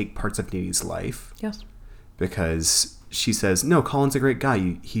try to take parts of Needy's life. Yes. Because she says, no, Colin's a great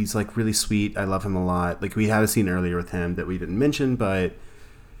guy. He's, like, really sweet. I love him a lot. Like, we had a scene earlier with him that we didn't mention, but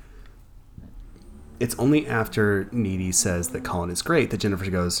it's only after Needy says that Colin is great that Jennifer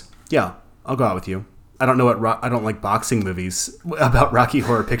goes, yeah, I'll go out with you. I don't know I don't like boxing movies about Rocky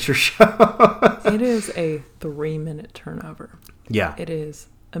Horror Picture Show. It is a 3-minute turnover. Yeah. It is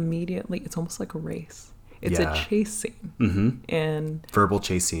immediately, it's almost like a race. It's a chase scene. Mm-hmm. And verbal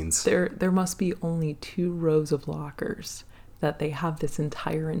chase scenes. There must be only 2 rows of lockers that they have this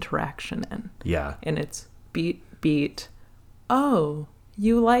entire interaction in. Yeah. And it's beat. Oh,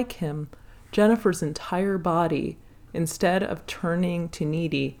 you like him. Jennifer's entire body, instead of turning to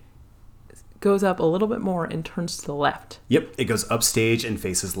Needy, goes up a little bit more and turns to the left. Yep, it goes upstage and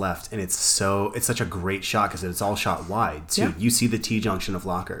faces left, and it's such a great shot because it's all shot wide too. Yeah. You see the T-junction of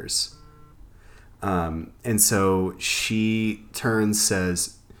lockers. And so she turns,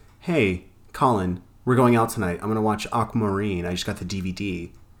 says, "Hey, Colin, we're going out tonight. I'm going to watch Aquamarine. I just got the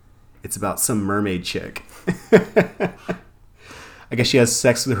DVD. It's about some mermaid chick." I guess she has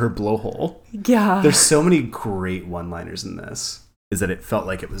sex with her blowhole. Yeah. There's so many great one-liners in this. Is that it felt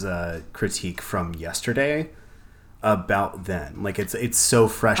like it was a critique from yesterday about then. Like it's so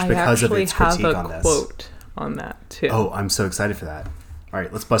fresh because of its critique on this. I actually have a quote on that too. Oh, I'm so excited for that. All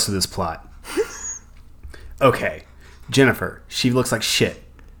right, let's bust through this plot. Okay, Jennifer, she looks like shit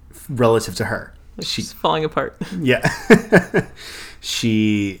relative to her. She's falling apart. Yeah.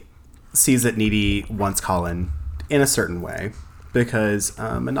 She sees that Needy wants Colin in a certain way because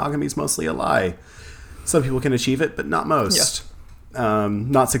monogamy is mostly a lie. Some people can achieve it, but not most. Yeah.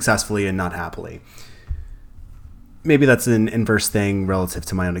 Not successfully and not happily. Maybe that's an inverse thing relative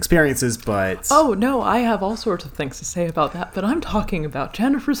to my own experiences, but... Oh, no, I have all sorts of things to say about that, but I'm talking about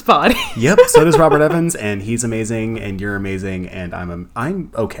Jennifer's body. Yep, so does Robert Evans, and he's amazing, and you're amazing, and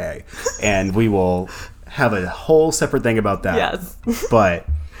I'm okay. And we will have a whole separate thing about that. Yes. But,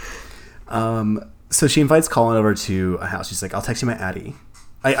 so she invites Colin over to a house. She's like, "I'll text you my Addie."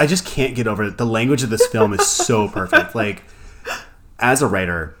 I just can't get over it. The language of this film is so perfect. Like, as a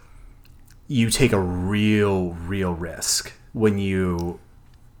writer... you take a real risk when you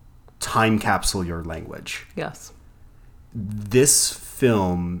time capsule your language. Yes. This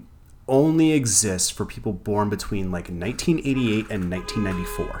film only exists for people born between like 1988 and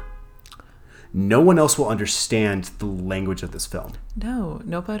 1994. No one else will understand the language of this film. No,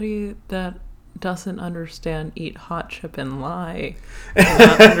 nobody that doesn't understand Eat Hot Chip and Lie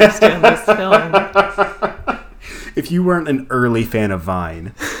cannot understand this film. If you weren't an early fan of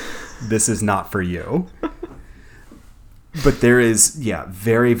Vine... this is not for you. But there is,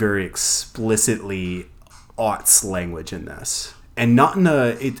 very, very explicitly aughts language in this. And not in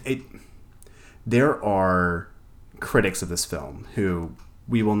a... there are critics of this film who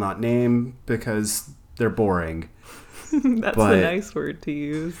we will not name because they're boring. That's a nice word to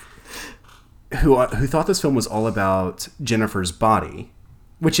use. Who thought this film was all about Jennifer's body.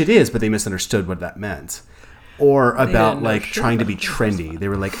 Which it is, but they misunderstood what that meant. Or about, like, trying to be trendy. They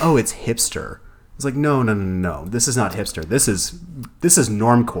were like, "Oh, it's hipster." It's like, no. This is not hipster. This is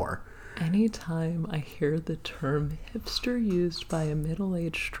normcore. Anytime I hear the term hipster used by a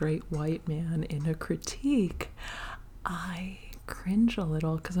middle-aged straight white man in a critique, I cringe a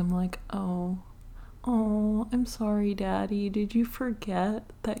little because I'm like, oh, I'm sorry, Daddy. Did you forget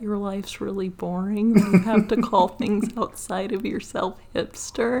that your life's really boring? That you have to call things outside of yourself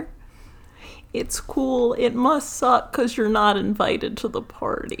hipster? It's cool. It must suck because you're not invited to the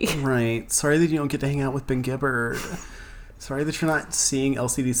party. Right. Sorry that you don't get to hang out with Ben Gibbard. Sorry that you're not seeing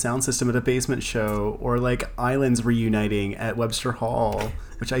LCD Sound System at a basement show or like Islands reuniting at Webster Hall,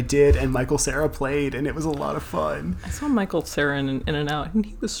 which I did and Michael Cera played and it was a lot of fun. I saw Michael Cera in and out and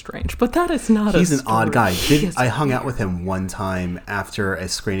he was strange, but that is not He's an odd guy. I hung out with him one time after a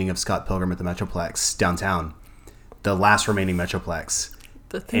screening of Scott Pilgrim at the Metroplex downtown, the last remaining Metroplex.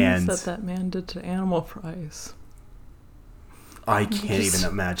 The things that man did to animal fries. I can't even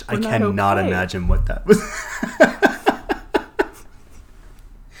imagine. I cannot imagine what that was.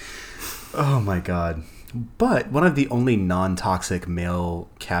 Oh my god. But one of the only non-toxic male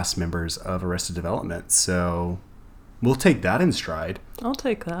cast members of Arrested Development, so we'll take that in stride. I'll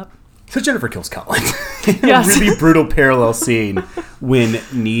take that. So Jennifer kills Colin. Yes. A really brutal parallel scene when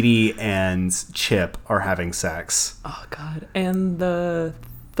Needy and Chip are having sex. Oh, God. And the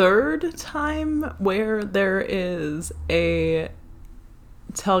third time where there is a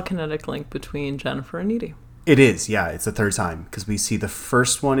telekinetic link between Jennifer and Needy. It is, yeah. It's the third time. Because we see the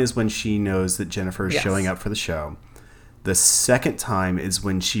first one is when she knows that Jennifer is showing up for the show. The second time is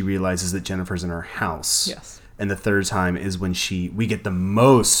when she realizes that Jennifer's in her house. Yes. And the third time is when we get the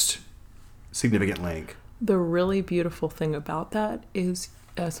most significant link. The really beautiful thing about that is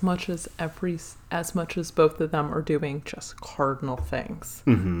as much as both of them are doing just cardinal things.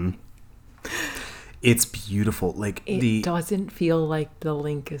 Mm-hmm. It's beautiful. Like it doesn't feel like the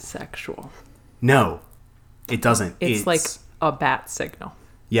link is sexual. No, it doesn't. It's like a bat signal.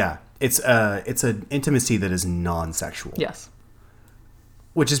 Yeah, it's an intimacy that is non-sexual. Yes.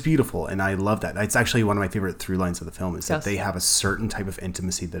 Which is beautiful, and I love that. It's actually one of my favorite through lines of the film is that they have a certain type of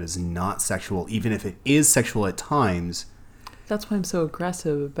intimacy that is not sexual, even if it is sexual at times. That's why I'm so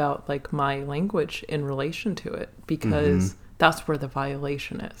aggressive about like my language in relation to it, because that's where the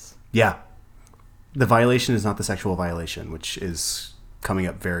violation is. Yeah. The violation is not the sexual violation, which is coming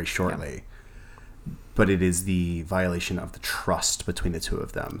up very shortly. but it is the violation of the trust between the two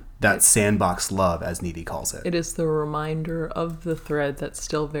of them. That sandbox love, as Needy calls it. It is the reminder of the thread that's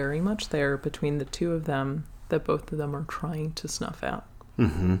still very much there between the two of them that both of them are trying to snuff out.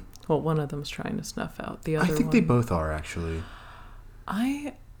 Mm-hmm. Well, one of them's trying to snuff out. The other I think one, they both are, actually.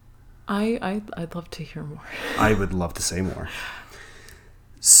 I'd love to hear more. I would love to say more.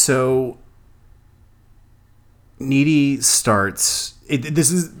 So, Needy starts.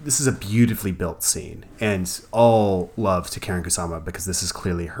 This is a beautifully built scene, and all love to Karen Kusama because this is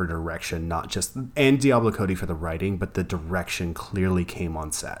clearly her direction, not just and Diablo Cody for the writing, but the direction clearly came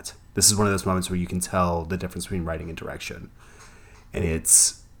on set. This is one of those moments where you can tell the difference between writing and direction, and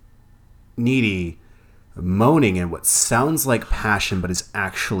it's Needy moaning in what sounds like passion but is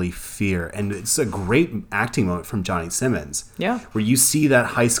actually fear, and it's a great acting moment from Johnny Simmons. Yeah, where you see that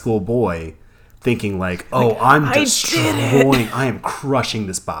high school boy thinking like, oh, I'm destroying, I am crushing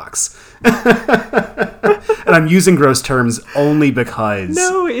this box. And I'm using gross terms only because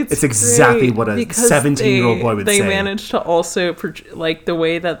it's exactly what a 17-year-old boy would say. They managed to also, like, the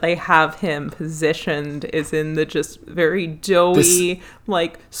way that they have him positioned is in the just very doughy,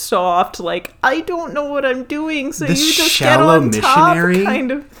 like, soft, like, I don't know what I'm doing, so you just get on top,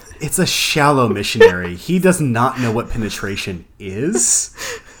 kind of. It's a shallow missionary. He does not know what penetration is.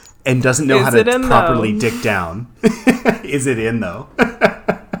 And doesn't know how to properly dick down. Is it in, though?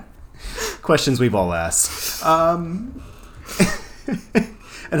 Questions we've all asked. And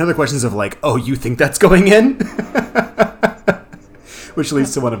other questions of like, oh, you think that's going in? Which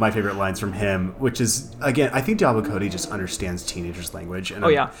leads to one of my favorite lines from him, which is, again, I think Diablo Cody just understands teenagers' language. And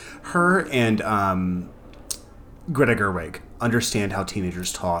her and Greta Gerwig understand how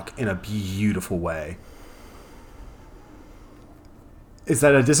teenagers talk in a beautiful way. Is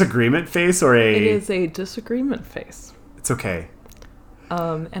that a disagreement face or a... It is a disagreement face. It's okay.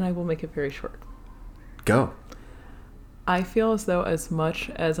 And I will make it very short. Go. I feel as though as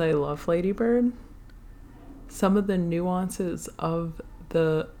much as I love Lady Bird, some of the nuances of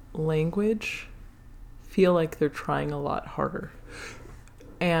the language feel like they're trying a lot harder.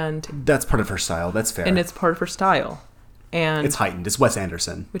 And... That's part of her style. That's fair. And it's part of her style. And it's heightened. It's Wes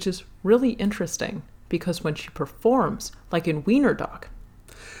Anderson. Which is really interesting. Because when she performs, like in Wiener Dog...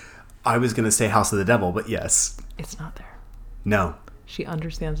 I was going to say House of the Devil, but yes. It's not there. No. She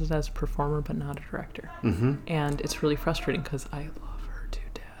understands it as a performer, but not a director. Mm-hmm. And it's really frustrating because I love her to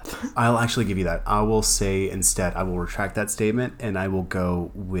death. I'll actually give you that. I will say instead, I will retract that statement, and I will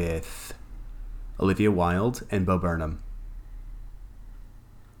go with Olivia Wilde and Bo Burnham.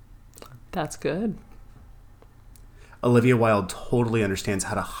 That's good. Olivia Wilde totally understands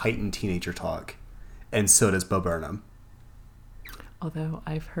how to heighten teenager talk. And so does Bo Burnham. Although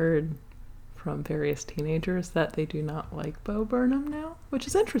I've heard from various teenagers that they do not like Bo Burnham now, which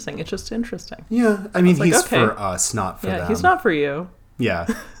is interesting. It's just interesting. Yeah, I mean, he's for us, not for them. Yeah, he's not for you. Yeah.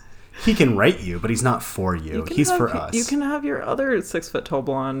 He can write you, but he's not for you. He's for us. You can have your other 6-foot-tall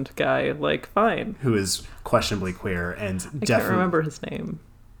blonde guy, like, fine. Who is questionably queer and I can't remember his name.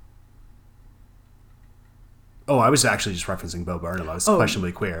 Oh, I was actually just referencing Bo Burnham. I was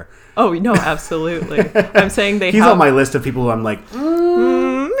questionably queer. Oh, no, absolutely. I'm saying He's on my list of people who I'm like,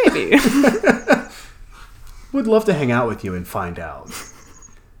 maybe. Would love to hang out with you and find out.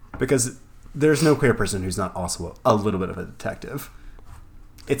 Because there's no queer person who's not also a little bit of a detective.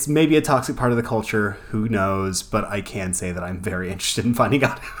 It's maybe a toxic part of the culture. Who knows? But I can say that I'm very interested in finding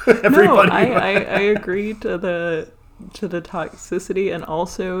out everybody. No, I agree to the toxicity and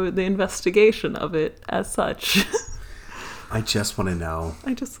also the investigation of it as such. I just want to know.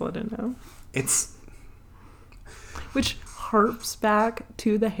 It's... Which harps back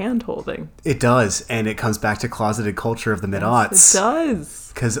to the hand-holding. It does, and it comes back to closeted culture of the mid-aughts. Yes, it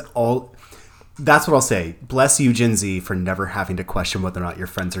does. Because that's what I'll say. Bless you, Gen Z, for never having to question whether or not your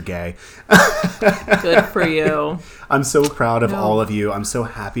friends are gay. Good for you. I'm so proud of all of you. I'm so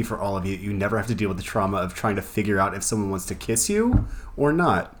happy for all of you. You never have to deal with the trauma of trying to figure out if someone wants to kiss you or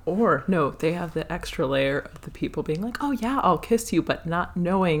not. Or, no, they have the extra layer of the people being like, oh yeah, I'll kiss you, but not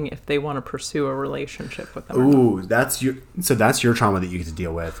knowing if they want to pursue a relationship with them. Ooh, that's your trauma that you get to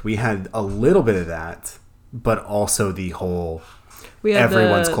deal with. We had a little bit of that, but also the whole... We had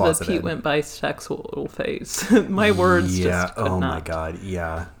everyone's the closeted. Pete went bisexual phase. My words just could not. My God.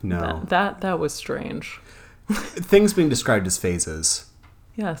 Yeah. No. That was strange. Things being described as phases.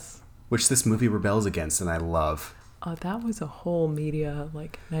 Yes. Which this movie rebels against, and I love. That was a whole media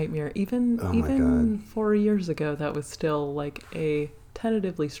nightmare. Even 4 years ago, that was still a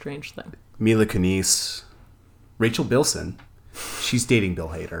tentatively strange thing. Mila Kunis, Rachel Bilson. She's dating Bill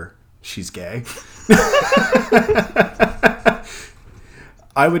Hader. She's gay.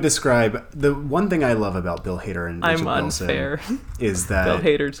 I would describe the one thing I love about Bill Hader and Rachel I'm Bilson unfair. is that Bill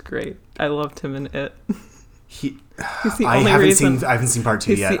Hader's great. I loved him in It. he. He's the I only haven't reason, seen. I haven't seen part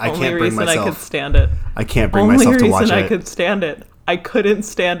 2 he's yet. the I only can't bring reason I could myself. stand it. I can't bring Only myself to watch reason I it. could stand it. I couldn't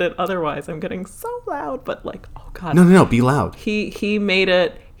stand it otherwise. I'm getting so loud, but like, oh god. No. Be loud. He made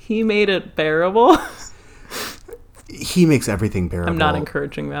it bearable. He makes everything bearable. I'm not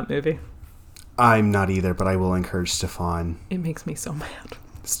encouraging that movie. I'm not either, but I will encourage Stefan. It makes me so mad.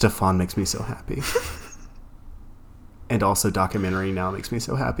 Stefan makes me so happy. And also documentary now makes me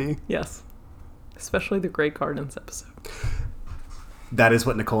so happy. Yes. Especially the Grey Gardens episode. That is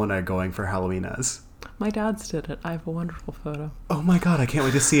what Nicole and I are going for Halloween as. My dad's did it. I have a wonderful photo. Oh my god, I can't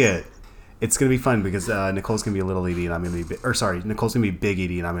wait to see it. It's going to be fun because Nicole's going to be little Edie and I'm going to be... Nicole's going to be big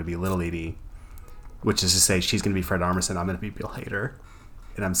Edie and I'm going to be little Edie. Which is to say she's going to be Fred Armisen, I'm going to be Bill Hader.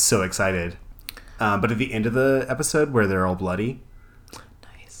 And I'm so excited. But at the end of the episode where they're all bloody...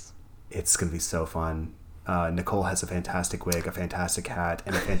 Nice. It's going to be so fun. Nicole has a fantastic wig, a fantastic hat,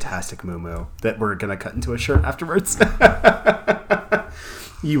 and a fantastic muumuu that we're going to cut into a shirt afterwards.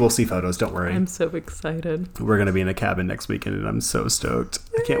 You will see photos, don't worry. I'm so excited. We're going to be in a cabin next weekend, and I'm so stoked.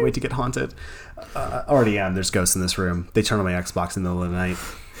 I can't wait to get haunted. Already am. There's ghosts in this room. They turn on my Xbox in the middle of the night.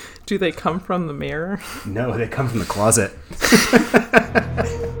 Do they come from the mirror? No, they come from the closet.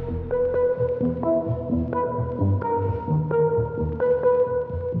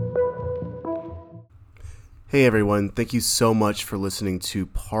 Hey everyone, thank you so much for listening to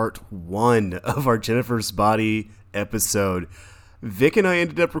part 1 of our Jennifer's Body episode. Vic and I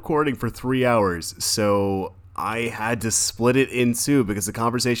ended up recording for 3 hours, so I had to split it in two because the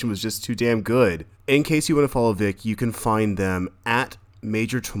conversation was just too damn good. In case you want to follow Vic, you can find them at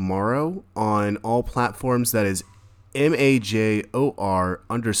Major Tomorrow on all platforms. That is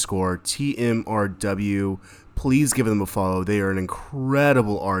MAJOR_TMRW. Please give them a follow. They are an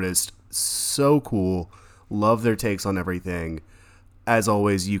incredible artist. So cool. Love their takes on everything. As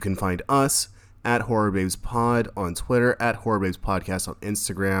always, you can find us at HorrorBabesPod on Twitter, at HorrorBabesPodcast on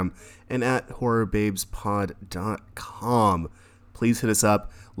Instagram, and at HorrorBabesPod.com. Please hit us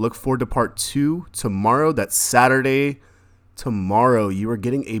up. Look forward to part 2 tomorrow. That's Saturday. Tomorrow, you are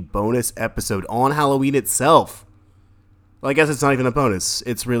getting a bonus episode on Halloween itself. Well, I guess it's not even a bonus.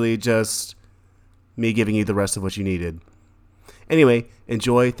 It's really just me giving you the rest of what you needed. Anyway,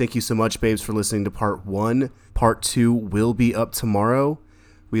 enjoy. Thank you so much, babes, for listening to part 1. Part 2 will be up tomorrow.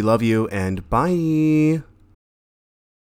 We love you, and bye.